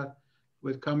with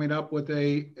coming up with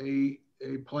a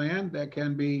plan that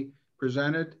can be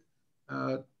presented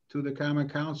to the Common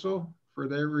Council for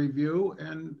their review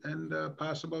and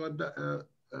possible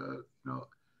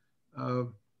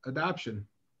adoption.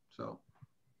 So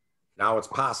now it's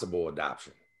possible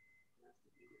adoption.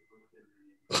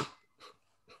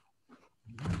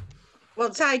 Well,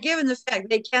 Ty, given the fact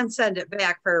they can send it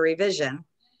back for a revision,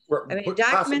 I mean,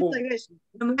 documents like this,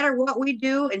 no matter what we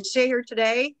do and stay here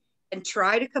today and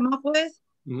try to come up with,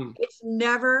 it's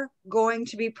never going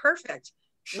to be perfect.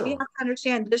 Sure. We have to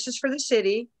understand this is for the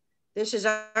city. This is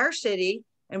our city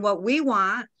and what we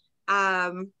want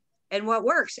and what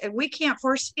works. And we can't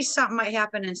foresee something might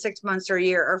happen in 6 months or a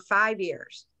year or 5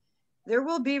 years. There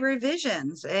will be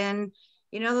revisions, and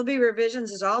there'll be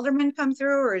revisions as aldermen come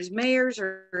through, or as mayors,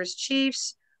 or as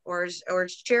chiefs, or as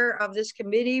chair of this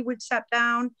committee would step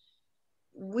down.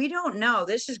 We don't know.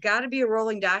 This has got to be a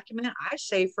rolling document. I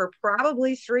say for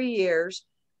probably 3 years,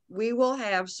 we will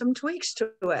have some tweaks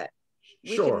to it.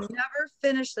 We can never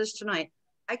finish this tonight.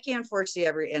 I can't foresee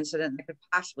every incident that could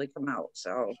possibly come out.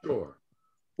 So sure.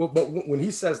 Well, but when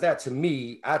he says that to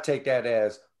me, I take that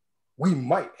as we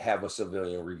might have a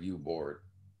civilian review board.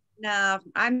 No,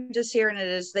 I'm just hearing it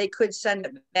as they could send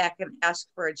it back and ask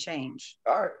for a change.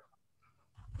 All right.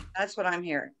 That's what I'm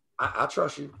hearing. I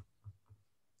trust you.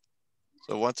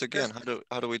 So once again,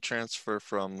 how do we transfer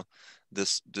from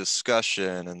this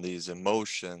discussion and these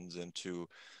emotions into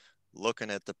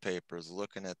looking at the papers,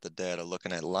 looking at the data,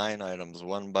 looking at line items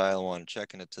one by one,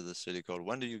 checking it to the city code?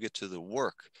 When do you get to the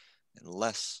work and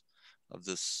less of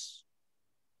this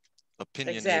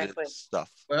opinionated stuff?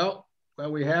 Well,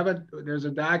 we have it. There's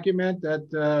a document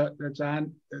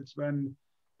that's been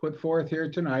put forth here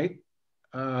tonight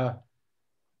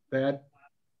that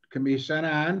can be sent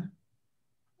on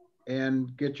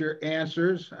and get your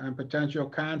answers on potential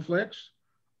conflicts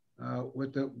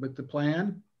with the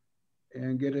plan,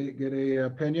 and get a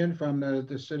opinion from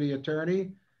the city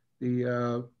attorney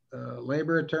the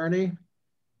labor attorney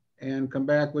and come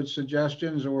back with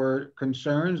suggestions or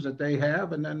concerns that they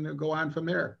have, and then go on from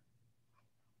there.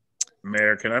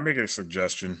 Mayor, can I make a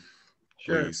suggestion,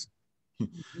 Sure. please?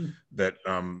 That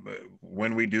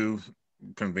when we do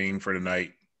convene for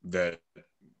tonight, that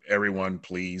everyone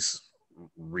please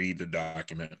read the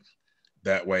document.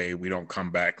 That way we don't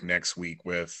come back next week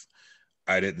with,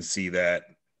 I didn't see that,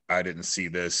 I didn't see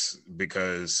this,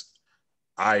 because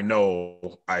I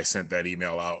know I sent that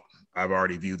email out. I've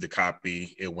already viewed the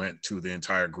copy. It went to the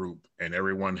entire group, and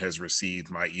everyone has received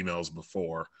my emails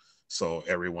before. So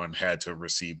everyone had to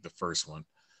receive the first one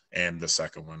and the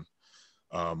second one.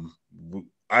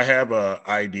 I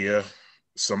have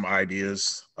some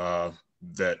ideas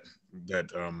that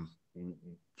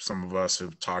some of us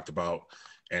have talked about,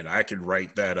 and I could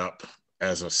write that up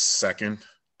as a second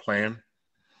plan.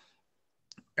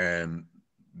 And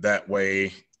that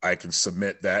way I can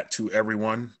submit that to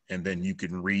everyone, and then you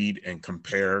can read and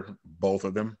compare both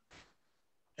of them.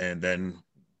 And then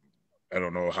I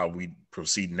don't know how we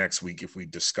proceed next week, if we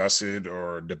discuss it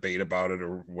or debate about it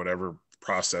or whatever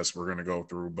process we're going to go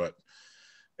through, but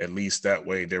at least that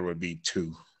way there would be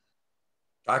two.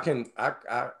 I can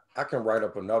write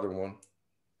up another one.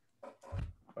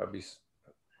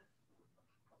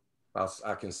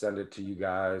 I can send it to you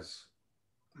guys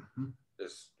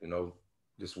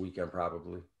this weekend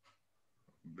probably.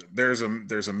 There's a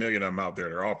million of them out there.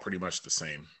 They're all pretty much the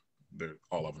same. They're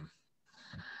all of them.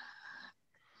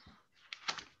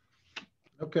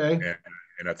 Okay.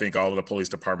 And I think all of the police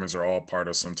departments are all part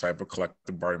of some type of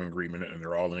collective bargaining agreement, and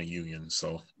they're all in a union.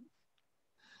 So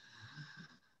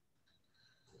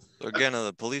again,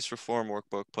 the police reform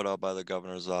workbook put out by the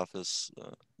governor's office,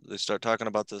 they start talking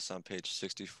about this on page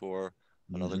 64.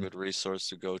 Another good resource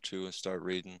to go to and start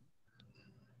reading.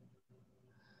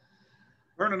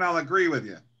 Vernon, I'll agree with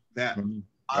you that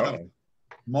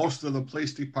most of the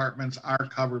police departments are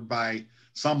covered by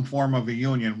some form of a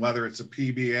union, whether it's a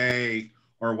PBA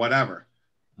or whatever.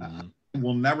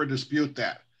 We'll never dispute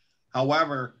that.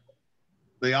 However,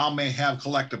 they all may have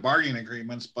collective bargaining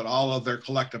agreements, but all of their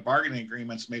collective bargaining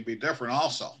agreements may be different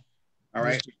also. All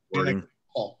right.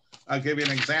 I'll give you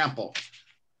an example.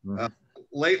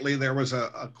 Lately, there was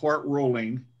a court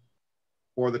ruling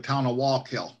for the town of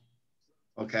Wallkill,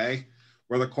 okay,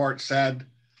 where the court said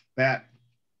that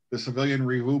the Civilian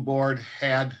Review Board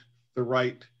had the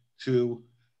right to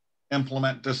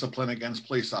implement discipline against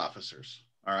police officers.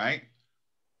 All right.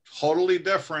 Totally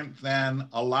different than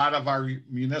a lot of our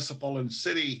municipal and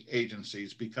city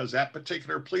agencies, because that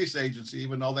particular police agency,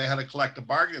 even though they had a collective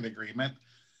bargaining agreement,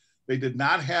 they did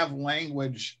not have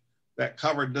language that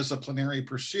covered disciplinary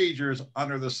procedures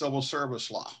under the civil service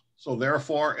law. So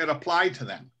therefore it applied to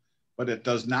them, but it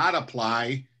does not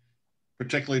apply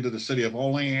particularly to the city of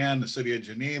Olean, the city of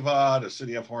Geneva, the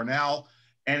city of Hornell,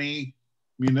 any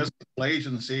municipal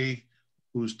agency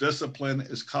whose discipline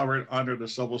is covered under the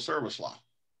civil service law.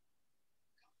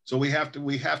 So we have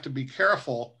to be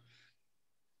careful,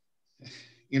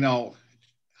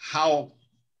 how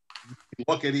we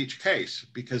look at each case,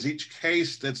 because each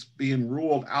case that's being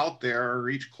ruled out there, or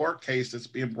each court case that's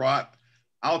being brought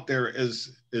out there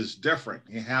is different.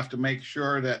 You have to make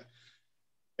sure that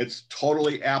it's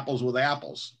totally apples with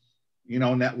apples.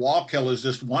 And that Wallkill is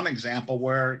just one example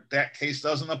where that case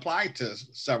doesn't apply to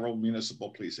several municipal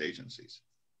police agencies.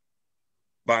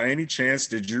 By any chance,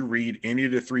 did you read any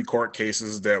of the 3 court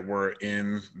cases that were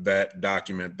in that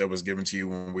document that was given to you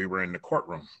when we were in the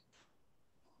courtroom?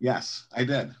 Yes, I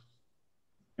did.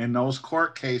 And those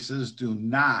court cases do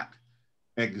not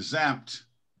exempt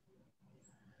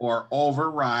or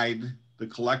override the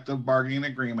collective bargaining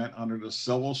agreement under the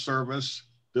civil service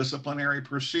disciplinary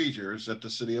procedures that the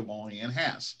city of Olean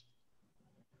has.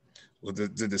 Well,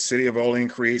 did the city of Olean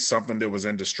create something that was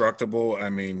indestructible? I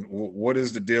mean, what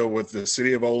is the deal with the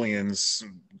city of Olean's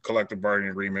collective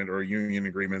bargaining agreement or union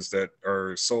agreements that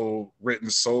are so written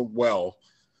so well?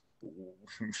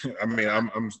 I mean,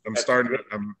 I'm starting to,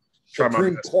 I'm trying.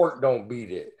 Supreme Court don't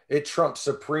beat it. It trumps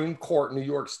Supreme Court, New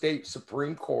York State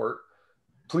Supreme Court.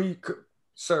 Please,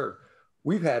 sir,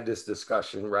 we've had this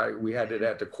discussion, right? We had it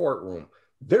at the courtroom.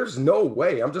 There's no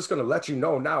way. I'm just going to let you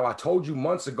know now. I told you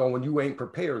months ago when you ain't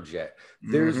prepared yet.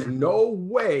 There's no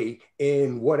way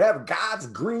in whatever God's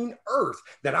green earth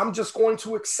that I'm just going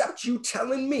to accept you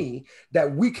telling me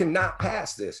that we cannot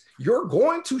pass this. You're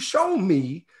going to show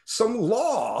me some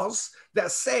laws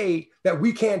that say that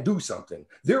we can't do something.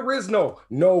 There is no,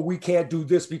 we can't do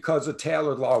this because of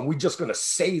Taylor law, and we're just going to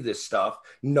say this stuff.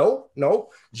 No.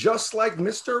 Just like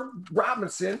Mr.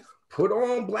 Robinson put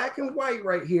on black and white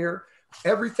right here,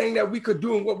 everything that we could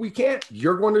do and what we can't,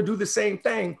 you're going to do the same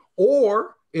thing.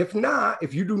 Or If not,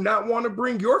 if you do not want to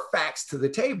bring your facts to the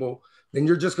table, then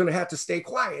you're just going to have to stay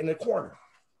quiet in the corner.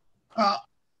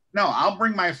 No, I'll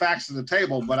bring my facts to the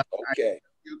table, but okay.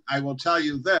 I will tell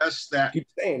you this, that you keep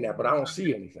saying that, but I don't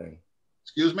see anything.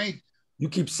 Excuse me? You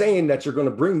keep saying that you're going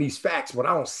to bring these facts, but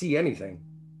I don't see anything.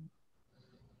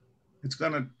 It's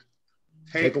going to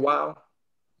take a while.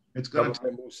 It's going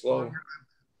to move slow.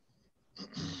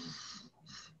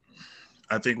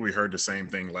 I think we heard the same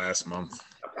thing last month.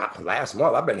 Last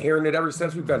month, I've been hearing it ever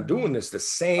since we've been doing this. The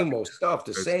same old stuff.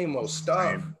 The same old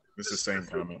stuff. It's the same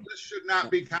comment. This should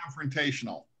not be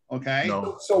confrontational. Okay.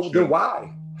 No. So then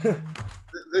why?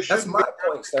 That's my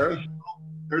point, sir.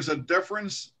 There's a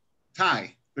difference,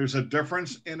 Ty. There's a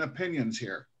difference in opinions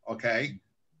here. Okay.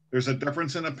 There's a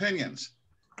difference in opinions,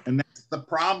 and that's the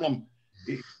problem.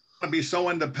 You want to be so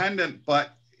independent,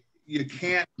 but you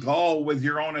can't go with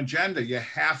your own agenda. You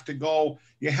have to go.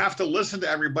 You have to listen to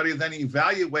everybody, then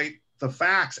evaluate the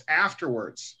facts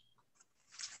afterwards.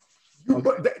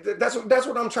 But that's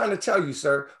what I'm trying to tell you,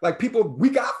 sir. Like, people, we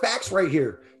got facts right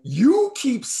here. You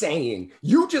keep saying,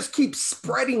 you just keep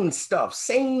spreading stuff,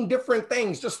 saying different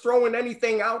things, just throwing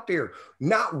anything out there.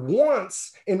 Not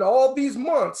once in all these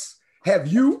months have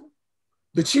you,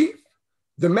 the chief,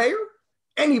 the mayor,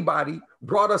 anybody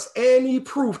brought us any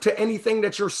proof to anything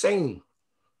that you're saying.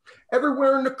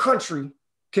 Everywhere in the country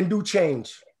can do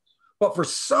change, but for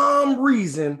some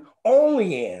reason,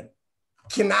 Olean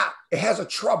it has a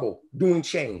trouble doing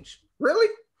change. Really?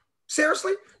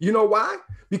 Seriously? You know why?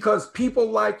 Because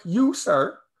people like you,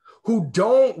 sir, who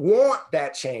don't want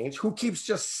that change, who keeps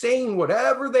just saying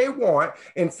whatever they want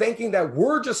and thinking that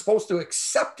we're just supposed to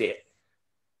accept it.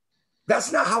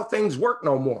 That's not how things work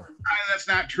no more. That's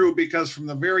not true, because from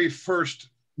the very first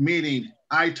meeting,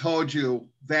 I told you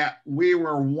that we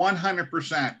were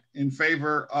 100% in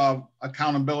favor of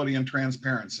accountability and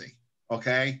transparency.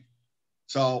 Okay.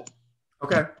 So.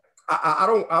 Okay.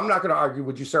 I'm not going to argue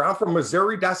with you, sir. I'm from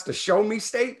Missouri. That's the show me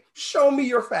state. Show me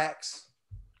your facts.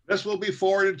 This will be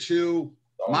forwarded to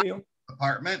my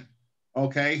department.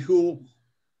 Okay. Who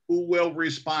will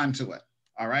respond to it.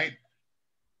 All right.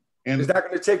 And is that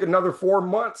going to take another 4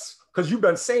 months? Because you've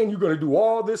been saying you're going to do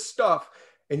all this stuff.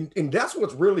 And that's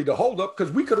what's really the holdup,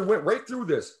 because we could have went right through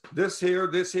this. This here,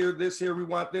 this here, this here. We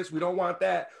want this. We don't want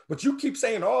that. But you keep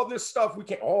saying all this stuff. We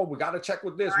can't. Oh, we got to check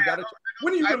with this. We got to.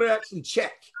 When are you going to actually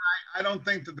check? I don't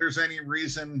think that there's any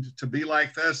reason to be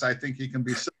like this. I think you can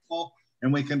be simple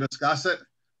and we can discuss it.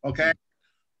 Okay.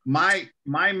 My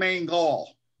main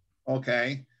goal,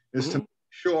 okay, is to make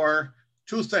sure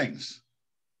two things.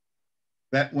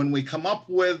 That when we come up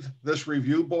with this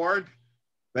review board,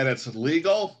 that it's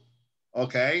legal,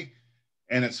 okay,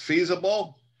 and it's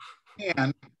feasible,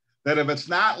 and that if it's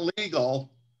not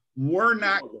legal, we're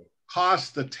not going to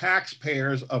cost the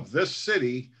taxpayers of this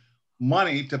city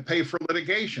money to pay for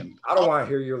litigation. I don't want to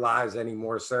hear your lies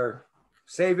anymore, sir.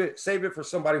 Save it for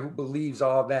somebody who believes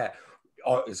all that.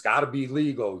 Oh, it's got to be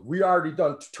legal. We already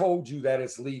told you that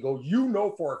it's legal. You know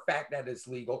for a fact that it's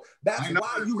legal. That's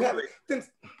why you haven't.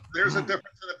 There's a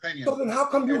difference in opinion. So then how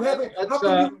come you haven't? How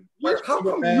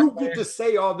come you get to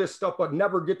say all this stuff but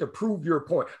never get to prove your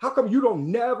point? How come you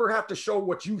don't never have to show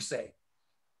what you say?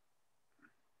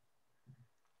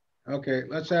 Okay,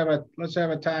 let's have a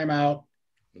timeout.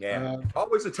 Yeah,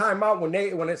 always a timeout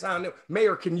when it's on.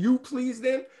 Mayor, could you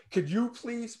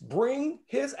please bring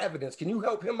his evidence? Can you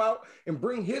help him out and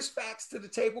bring his facts to the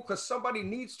table? Because somebody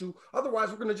needs to. Otherwise,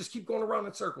 we're going to just keep going around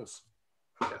in circles.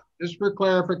 Just for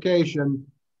clarification,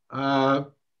 as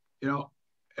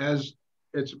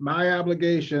it's my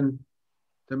obligation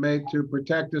to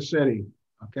protect the city,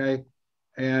 okay?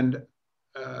 And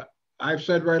I've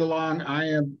said right along, I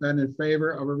have been in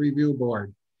favor of a review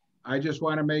board. I just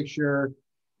want to make sure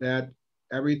that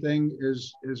everything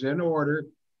is in order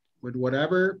with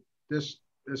whatever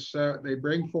they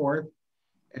bring forth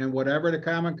and whatever the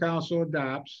Common Council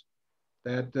adopts,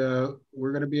 that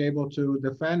we're going to be able to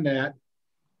defend that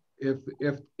if,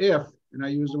 and I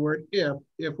use the word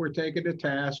if we're taken to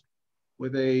task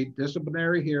with a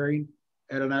disciplinary hearing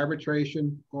at an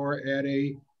arbitration or at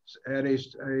a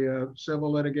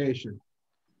civil litigation.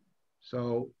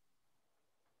 So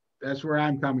that's where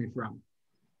I'm coming from.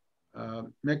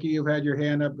 Mickey, you've had your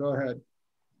hand up. Go ahead.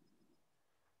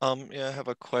 Yeah, I have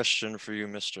a question for you,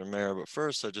 Mr. Mayor. But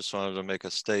first, I just wanted to make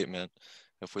a statement.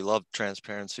 If we love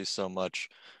transparency so much,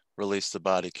 release the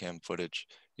body cam footage.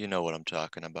 You know what I'm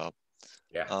talking about.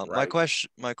 Yeah. Right.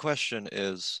 My question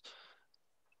is,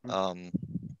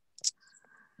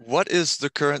 what is the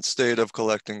current state of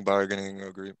collective bargaining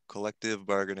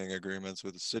agreements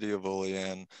with the city of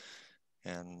Olean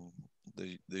and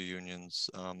the unions?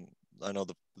 I know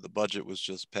the budget was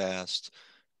just passed.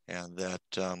 and that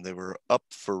they were up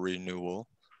for renewal,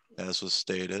 as was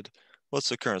stated. What's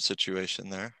the current situation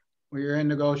there? We're in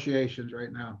negotiations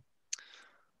right now.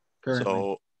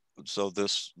 Currently. So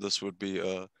this would be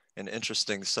an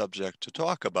interesting subject to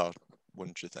talk about,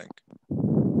 wouldn't you think?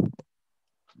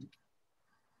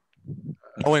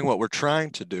 Knowing what we're trying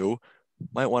to do,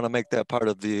 might want to make that part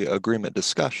of the agreement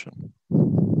discussion.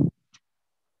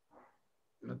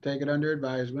 I'll take it under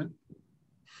advisement.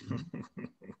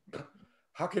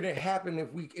 How can it happen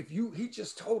he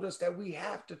just told us that we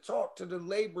have to talk to the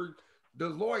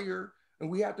lawyer, and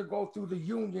we have to go through the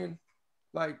union?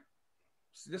 Like,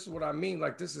 this is what I mean.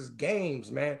 Like, this is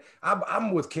games, man.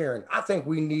 I'm with Karen. I think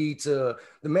we need to,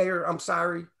 the mayor, I'm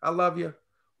sorry, I love you,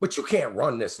 but you can't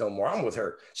run this no more. I'm with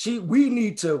her. We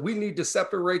need to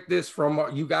separate this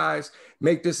from you guys,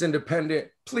 make this independent.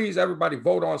 Please, everybody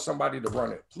vote on somebody to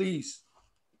run it, please.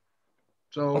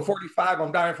 So I'm 45,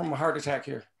 I'm dying from a heart attack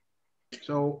here.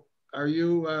 So are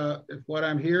you, if what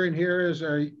I'm hearing here is,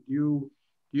 you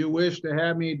wish to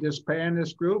have me disband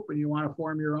this group and you want to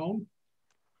form your own?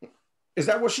 Is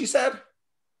that what she said?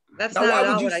 That's now, not why at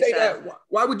would all you what I say said. that?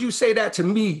 Why would you say that to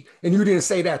me and you didn't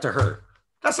say that to her?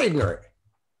 That's ignorant.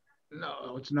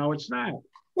 No, it's not.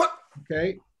 What?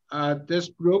 Okay. This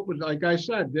group was, like I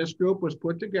said, this group was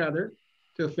put together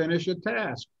to finish a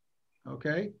task.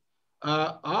 Okay.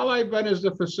 All I've been is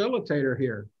the facilitator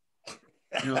here.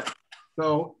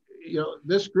 So,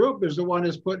 this group is the one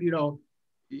that's put, you're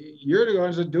the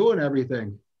ones that are doing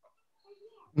everything.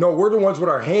 No, we're the ones with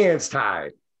our hands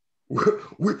tied.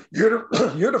 You're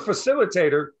the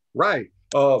facilitator, right,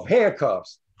 of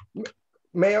handcuffs.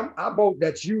 Ma'am, I vote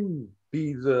that you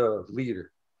be the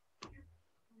leader.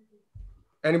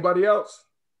 Anybody else?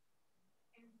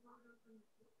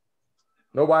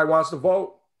 Nobody wants to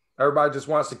vote? Everybody just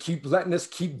wants to keep letting this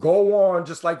go on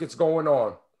just like it's going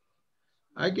on.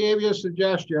 I gave you a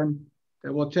suggestion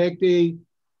that we'll take the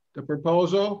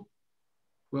proposal.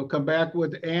 We'll come back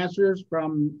with answers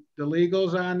from the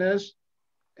legals on this,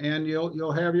 and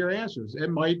you'll have your answers. It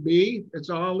might be it's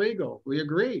all legal. We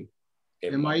agree.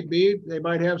 It might be they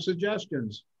might have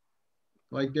suggestions.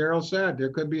 Like Daryl said, there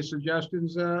could be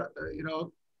suggestions,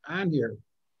 on here,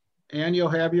 and you'll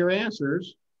have your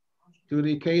answers to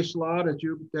the case law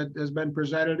that has been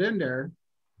presented in there.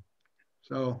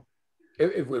 So,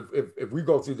 if we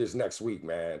go through this next week,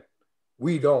 man,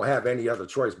 we don't have any other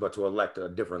choice but to elect a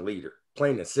different leader.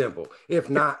 Plain and simple. If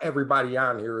not, everybody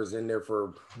on here is in there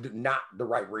for not the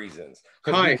right reasons.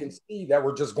 Because we can see that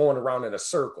we're just going around in a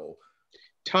circle.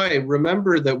 Ty,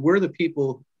 remember that we're the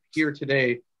people here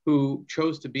today who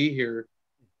chose to be here.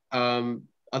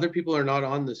 Other people are not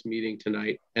on this meeting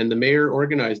tonight, and the mayor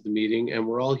organized the meeting, and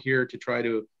we're all here to try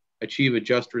to achieve a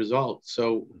just result.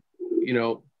 So,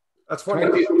 that's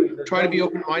funny. Try to be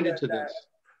open-minded to this.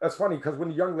 That's funny, because when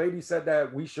the young lady said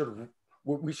that we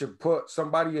should put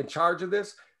somebody in charge of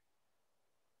this,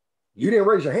 you didn't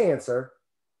raise your hand, sir.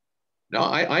 No,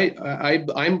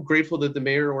 I'm grateful that the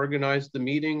mayor organized the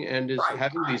meeting and is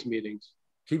having these meetings.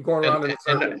 Keep going around in a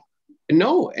circle.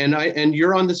 And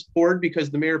you're on this board because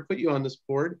the mayor put you on this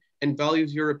board and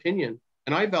values your opinion,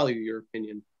 and I value your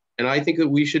opinion. And I think that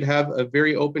we should have a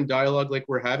very open dialogue like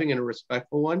we're having, and a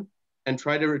respectful one, and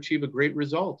try to achieve a great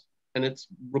result. And it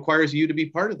requires you to be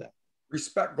part of that.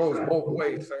 Respect goes both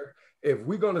ways, sir. If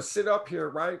we're going to sit up here,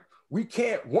 right,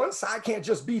 one side can't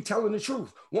just be telling the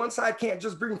truth. One side can't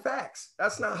just bring facts.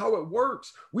 That's not how it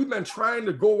works. We've been trying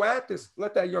to go at this.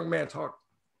 Let that young man talk.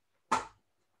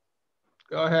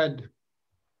 Go ahead,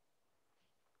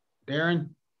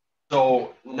 Darren.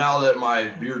 So now that my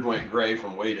beard went gray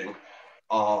from waiting,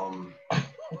 are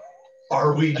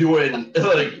we doing,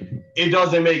 it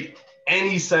doesn't make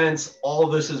any sense. All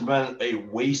of this has been a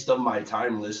waste of my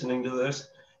time listening to this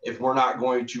if we're not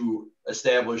going to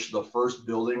establish the first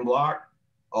building block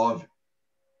of,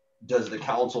 does the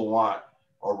council want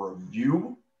a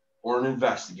review or an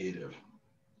investigative?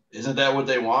 Isn't that what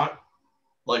they want?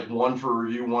 Like one for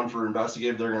review, one for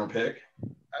investigative, they're going to pick?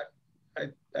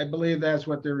 I believe that's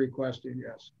what they're requesting,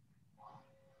 yes.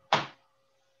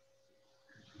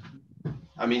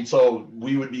 I mean, so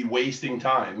we would be wasting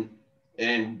time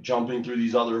and jumping through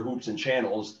these other hoops and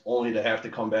channels only to have to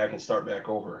come back and start back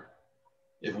over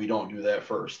if we don't do that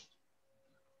first.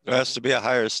 There has to be a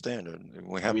higher standard.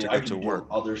 We have to get to work.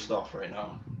 Other stuff right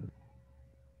now.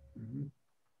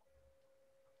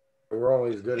 We're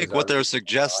only as good I think what they're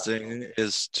suggesting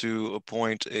is to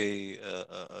appoint a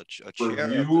chair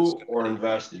review or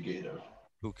investigative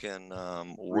who can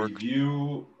work.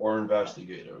 Review or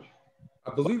investigative.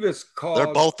 I believe it's called.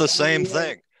 They're both the same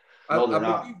thing. No, they're I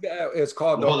not. believe that it's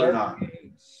called No, the they're not.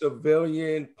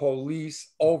 Civilian Police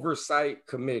Oversight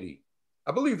Committee.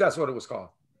 I believe that's what it was called.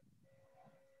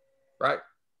 Right?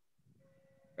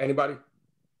 Anybody?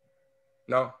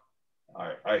 No?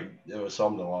 It was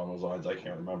something along those lines. I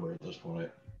can't remember at this point.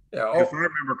 Yeah. If I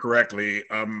remember correctly,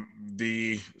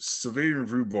 the Civilian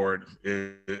Review Board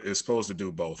is supposed to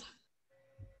do both.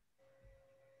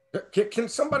 Can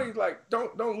somebody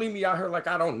don't leave me out here like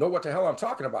I don't know what the hell I'm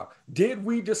talking about. Did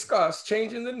we discuss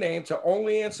changing the name to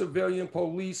Olean Civilian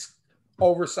Police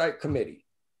Oversight Committee?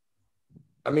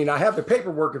 I mean, I have the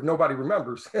paperwork if nobody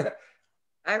remembers.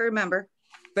 I remember.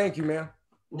 Thank you, man.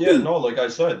 Yeah, no, like I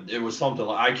said, it was something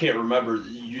like, I can't remember.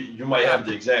 You might have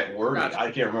the exact wording. Gotcha.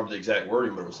 I can't remember the exact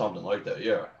wording, but it was something like that.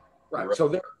 Yeah. Right.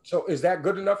 So is that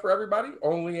good enough for everybody?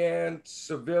 Olean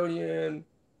Civilian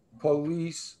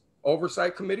Police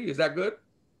Oversight Committee. Is that good?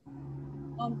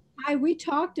 We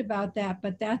talked about that,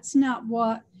 but that's not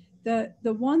what the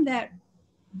one that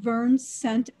Vern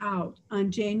sent out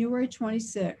on January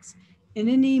 26th in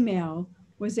an email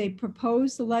was a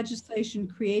proposed legislation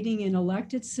creating an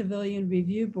elected civilian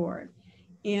review board.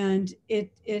 And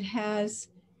it has,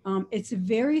 it's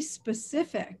very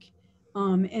specific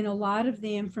in a lot of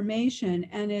the information,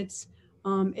 and it's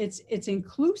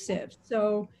inclusive.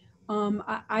 So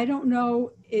I don't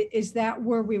know, is that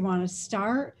where we want to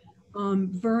start?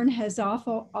 Vern has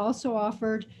also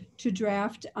offered to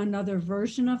draft another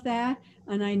version of that.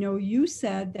 And I know you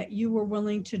said that you were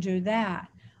willing to do that.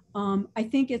 I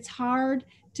think it's hard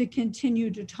to continue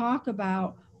to talk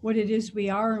about what it is we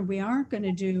are and we aren't going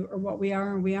to do, or what we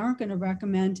are and we aren't going to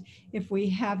recommend if we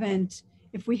haven't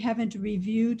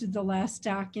reviewed the last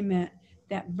document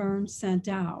that Vern sent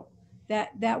out.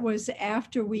 That was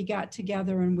after we got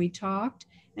together and we talked,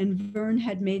 and Vern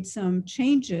had made some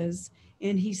changes,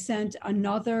 and he sent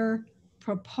another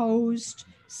proposed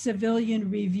civilian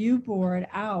review board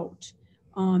out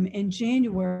in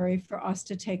January for us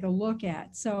to take a look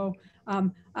at. So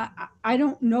I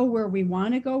don't know where we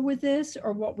want to go with this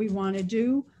or what we want to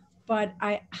do, but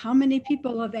how many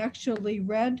people have actually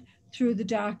read through the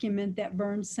document that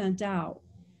Vern sent out?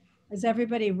 Has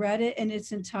everybody read it in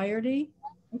its entirety?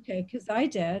 Okay, because I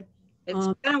did. It's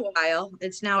been a while.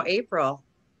 It's now April.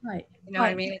 Right. You know what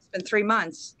I mean? It's been 3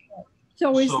 months.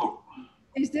 So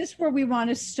is this where we want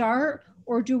to start,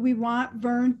 or do we want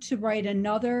Vern to write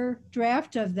another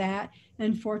draft of that,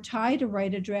 and for Ty to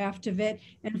write a draft of it,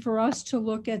 and for us to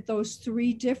look at those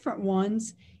 3 different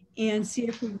ones and see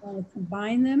if we want to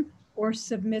combine them or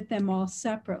submit them all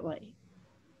separately?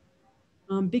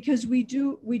 Because we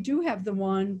do have the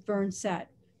one Vern said.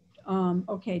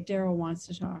 Okay, Daryl wants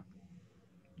to talk.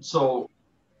 So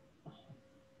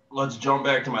let's jump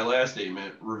back to my last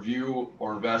statement, review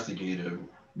or investigative,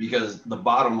 because the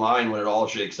bottom line, when it all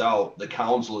shakes out, the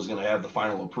council is going to have the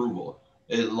final approval.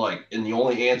 And the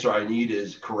only answer I need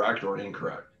is correct or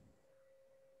incorrect.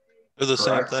 They're the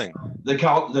Correct? same thing. The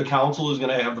council is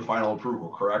going to have the final approval,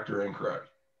 correct or incorrect?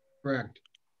 Correct.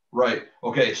 Right.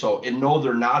 Okay. So, and no,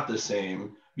 they're not the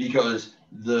same, because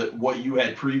what you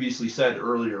had previously said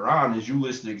earlier on is you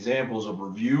listed examples of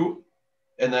review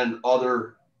and then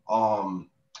other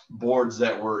boards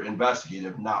that were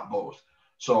investigative, not both.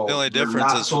 So the only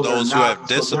difference is for those who have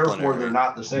disciplinary. So therefore, they're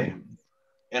not the same.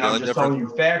 And I'm just telling you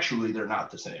factually, they're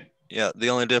not the same. Yeah, the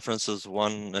only difference is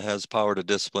one has power to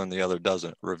discipline, the other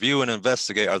doesn't. Review and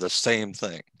investigate are the same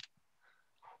thing.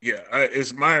 Yeah,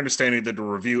 it's my understanding that the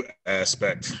review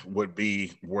aspect would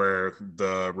be where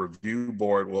the review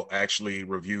board will actually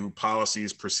review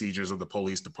policies, procedures of the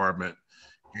police department,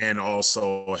 and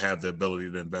also have the ability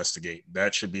to investigate.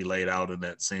 That should be laid out in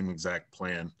that same exact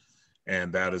plan.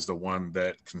 And that is the one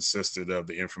that consisted of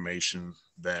the information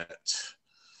that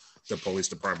the police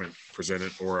department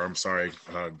presented, or I'm sorry,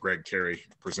 Greg Carey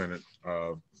presented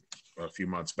a few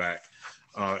months back.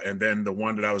 And then the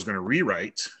one that I was going to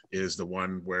rewrite is the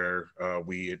one where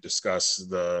we discussed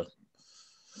the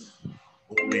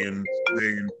Olean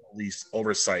Police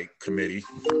Oversight Committee,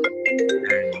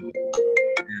 and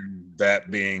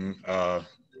that being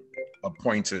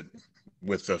appointed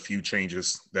with a few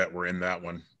changes that were in that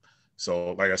one.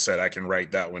 So like I said, I can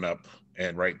write that one up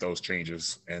and write those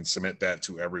changes and submit that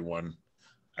to everyone.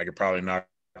 I could probably knock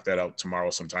that out tomorrow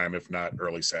sometime, if not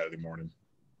early Saturday morning.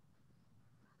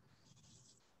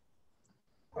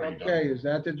 Okay, is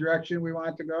that the direction we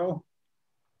want to go?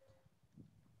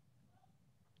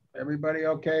 Everybody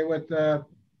okay with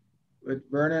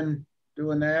Vernon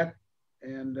doing that?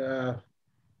 And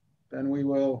then we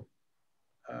will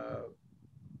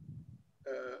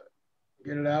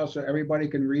get it out so everybody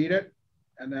can read it.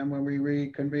 And then when we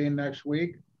reconvene next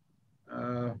week,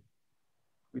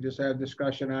 we just have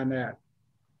discussion on that.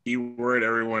 Keyword,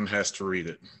 everyone has to read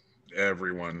it.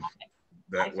 Everyone.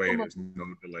 That way there's no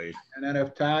delay. And then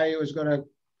if Ty was gonna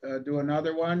do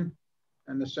another one,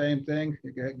 and the same thing,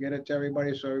 you get it to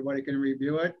everybody so everybody can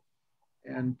review it.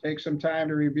 And take some time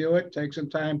to review it, take some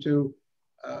time to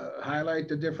highlight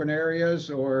the different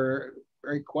areas or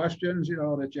great questions, you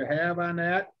know, that you have on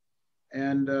that.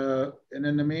 And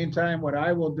in the meantime, what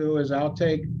I will do is I'll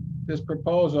take this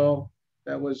proposal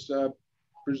that was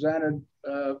presented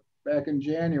back in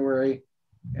January,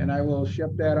 and I will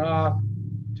ship that off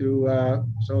to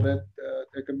so that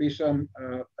there can be some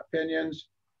opinions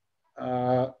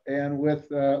and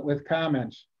with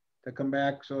comments to come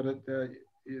back so that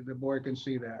the board can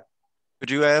see that.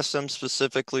 Could you ask them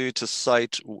specifically to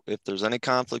cite, if there's any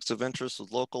conflicts of interest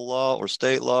with local law or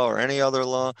state law or any other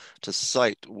law, to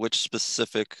cite which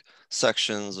specific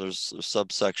sections or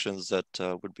subsections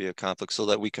that would be a conflict so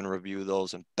that we can review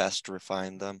those and best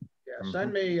refine them? Yeah,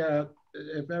 send me,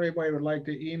 if everybody would like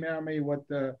to email me what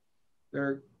their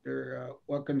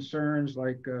what concerns,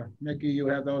 like Mickey, you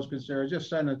have those concerns, just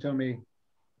send it to me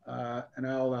and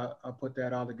I'll put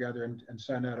that all together and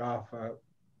send that off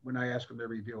when I ask them to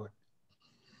review it.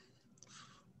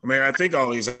 I mean, I think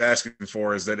all he's asking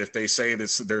for is that if they say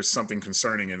this, there's something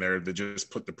concerning in there, to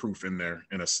just put the proof in there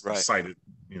in a cited,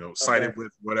 you know, cited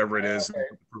with whatever it is.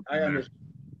 Okay.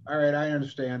 All right, I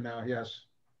understand now. Yes.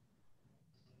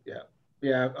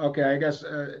 Yeah. Okay. I guess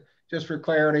just for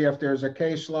clarity, if there's a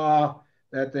case law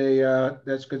that they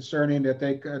that's concerning, that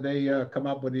they come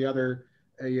up with the other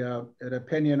an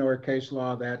opinion or a case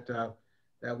law that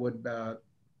that would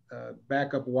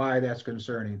back up why that's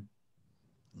concerning.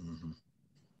 Mm-hmm.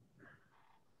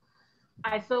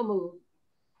 I so move.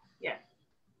 Yes,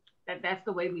 that's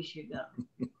the way we should go.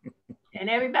 And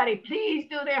everybody, please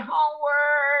do their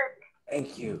homework.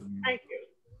 Thank you. Thank you.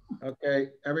 Okay,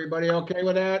 everybody okay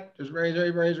with that? Just raise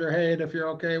your hand if you're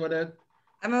okay with it.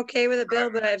 I'm okay with it,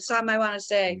 Bill, but I have something I want to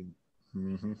say.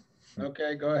 Mm-hmm.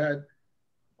 Okay, go ahead.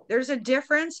 There's a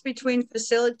difference between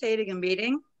facilitating a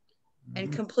meeting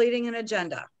and completing an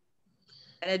agenda.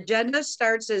 An agenda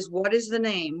starts as, what is the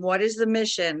name? What is the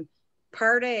mission?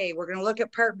 Part A, we're going to look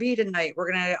at part B tonight.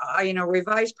 We're going to,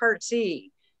 revise part C.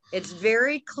 It's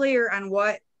very clear on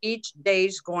what each day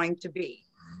is going to be,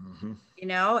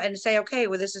 and say, okay,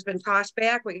 well, this has been tossed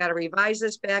back. We got to revise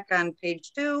this back on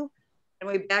page 2, and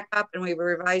we back up and we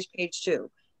revise page 2.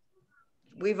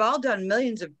 We've all done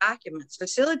millions of documents.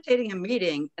 Facilitating a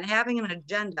meeting and having an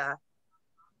agenda,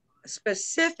 a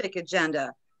specific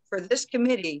agenda for this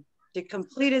committee to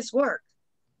complete its work.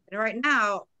 And right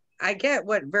now, I get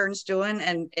what Vern's doing,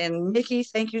 and Mickey,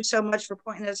 thank you so much for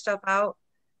pointing that stuff out.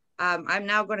 I'm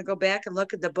now going to go back and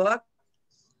look at the book.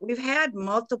 We've had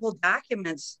multiple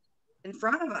documents in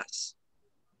front of us.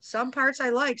 Some parts I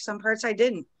like, some parts I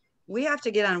didn't. We have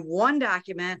to get on one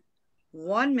document,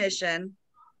 one mission,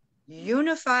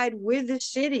 unified with the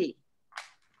city,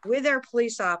 with our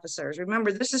police officers.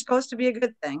 Remember, this is supposed to be a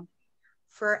good thing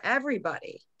for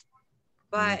everybody,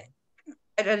 but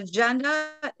an agenda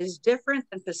is different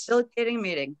than facilitating a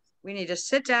meeting. We need to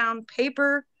sit down,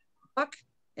 paper, book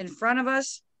in front of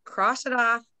us, cross it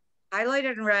off, highlight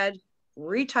it in red,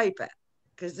 retype it,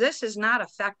 because this is not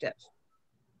effective.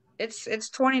 It's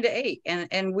 20 to 8,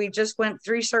 and we just went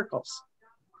 3 circles.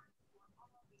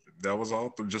 That was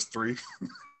all, just 3?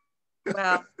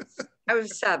 Well, I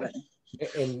was 7.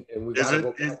 And we got to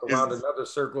go back around another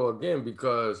circle again,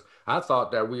 because I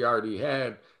thought that we already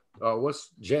had what's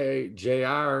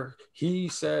JR, he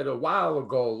said a while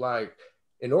ago, like,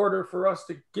 in order for us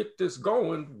to get this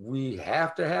going, we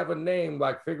have to have a name,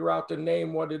 like figure out the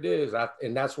name, what it is.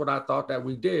 And that's what I thought that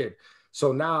we did.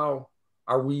 So now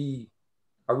are we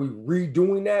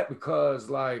redoing that? Because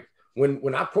like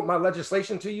when I put my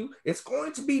legislation to you, it's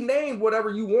going to be named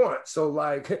whatever you want. So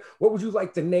like, what would you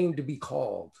like the name to be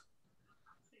called?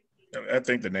 I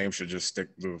think the name should just stick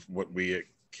with what we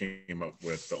came up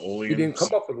with. The Olean. We didn't come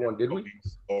up with one, did we?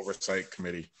 Oversight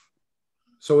Committee.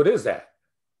 So it is that.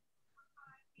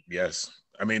 Yes.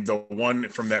 I mean, the one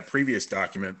from that previous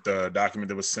document, the document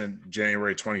that was sent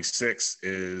January 26th,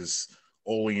 is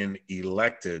Olean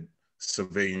Elected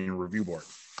Civilian Review Board.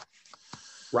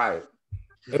 Right.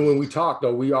 And when we talked,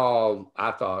 though,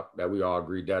 I thought that we all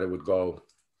agreed that it would go.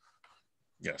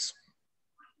 Yes.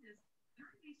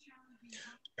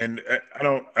 And I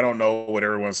don't know what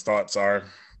everyone's thoughts are,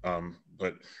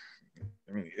 but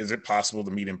I mean, is it possible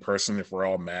to meet in person if we're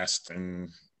all masked and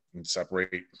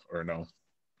separate, or no?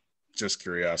 Just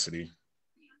curiosity.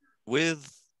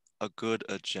 With a good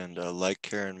agenda, like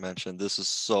Karen mentioned, this is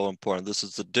so important. This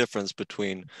is the difference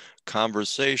between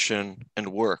conversation and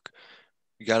work.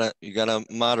 You gotta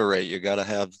moderate. You gotta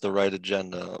have the right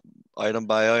agenda, item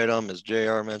by item, as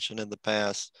JR mentioned in the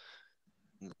past.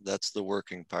 that's the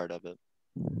working part of it.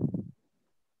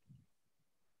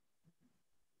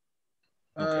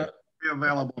 Be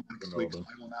available next week. So I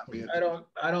will not be.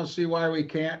 I don't see why we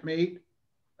can't meet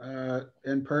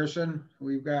in person.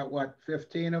 We've got what,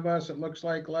 15 of us, it looks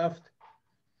like, left.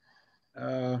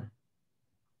 1,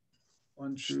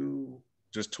 2.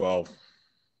 Just 12.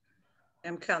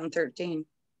 I'm counting 13.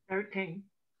 13.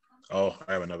 Oh,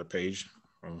 I have another page.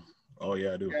 Oh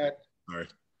yeah, I do. Yeah. All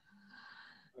right.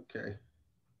 Okay.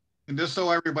 And just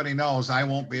so everybody knows, I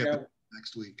won't be at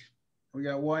next week. We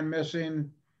got 1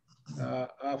 missing,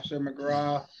 Officer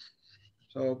McGraw.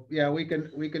 So yeah, we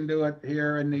can do it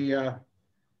here in the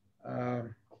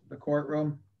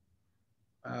courtroom.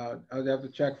 I'll have to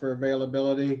check for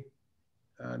availability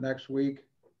next week,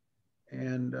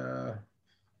 and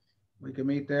we can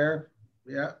meet there.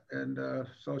 Yeah, and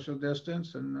social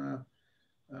distance, and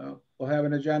we'll have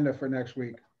an agenda for next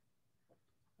week.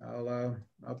 I'll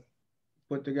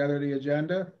put together the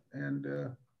agenda, and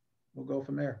we'll go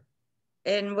from there.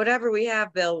 And whatever we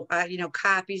have, Bill, you know,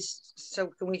 copies,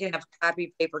 so we can have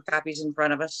paper copies in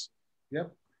front of us.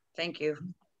 Yep. Thank you.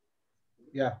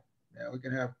 Yeah, we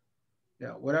can have,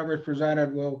 whatever is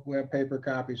presented, we'll have paper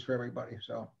copies for everybody.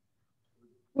 So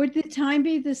Would the time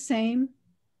be the same?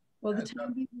 Will the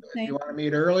time be the same? You want to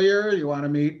meet earlier? You want to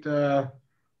meet,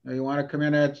 you want to come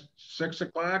in at 6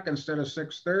 o'clock instead of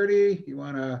 6:30? You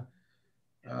want to,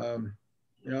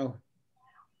 you know,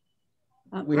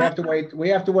 we have to wait. We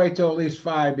have to wait till at least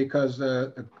 5 because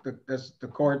the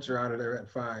courts are out of there at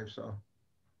 5. So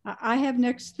I have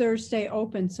next Thursday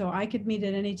open, so I could meet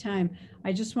at any time.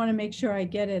 I just want to make sure I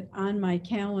get it on my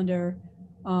calendar,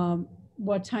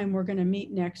 what time we're going to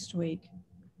meet next week.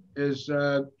 Is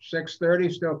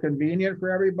 6:30 still convenient for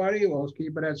everybody? Well, let's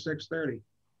keep it at 6:30.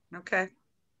 Okay.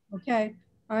 Okay.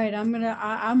 All right.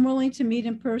 I'm willing to meet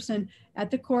in person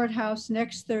at the courthouse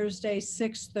next Thursday,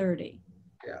 6:30.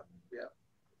 Yeah.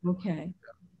 Okay.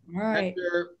 All right.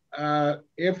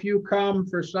 If you come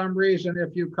for some reason,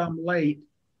 if you come late,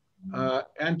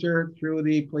 enter through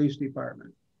the police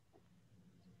department.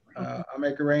 I'll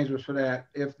make arrangements for that.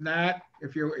 If not,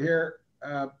 if you're here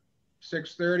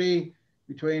 6:30,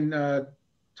 between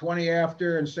 20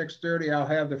 after and 6:30, I'll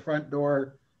have the front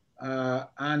door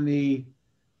on the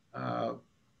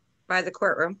by the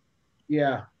courtroom.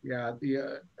 Yeah.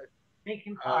 The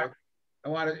Making card. I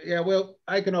want to. Yeah, well,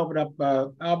 I can open up.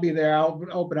 I'll be there. I'll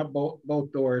open up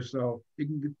both doors. So you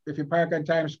can, if you park on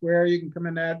Times Square, you can come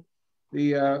in at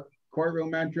the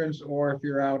courtroom entrance, or if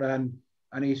you're out on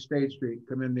East State Street,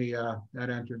 come in the that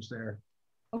entrance there.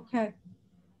 Okay.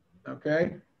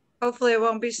 Okay. Hopefully, it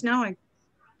won't be snowing.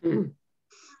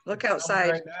 Look outside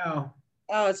right now.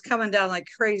 Oh, it's coming down like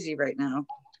crazy right now.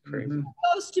 Crazy. It's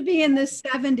supposed to be in the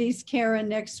 70s, Karen,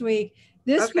 next week.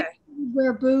 This week we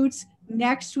wear boots.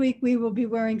 Next week we will be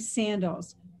wearing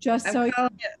sandals. Just so you know.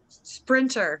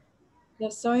 Sprinter.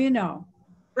 Just so you know.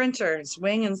 Sprinter,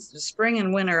 spring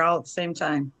and winter all at the same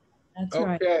time. That's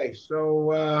right. Okay,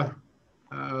 so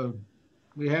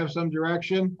we have some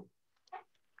direction.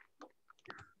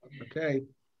 Okay,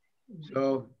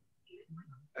 so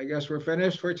I guess we're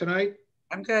finished for tonight.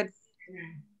 I'm good.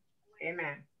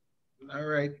 Amen. All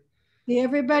right. See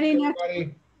everybody next.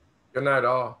 Good night,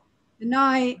 all. Good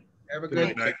night. Have a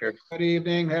good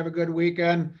evening. Have a good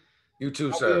weekend. You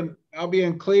too, sir. I'll be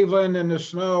in Cleveland in the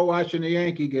snow watching the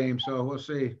Yankee game, so we'll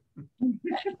see.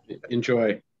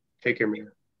 Enjoy. Take care,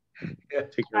 man. Yeah.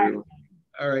 Take care.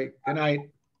 All right. Good night.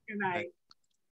 Good night.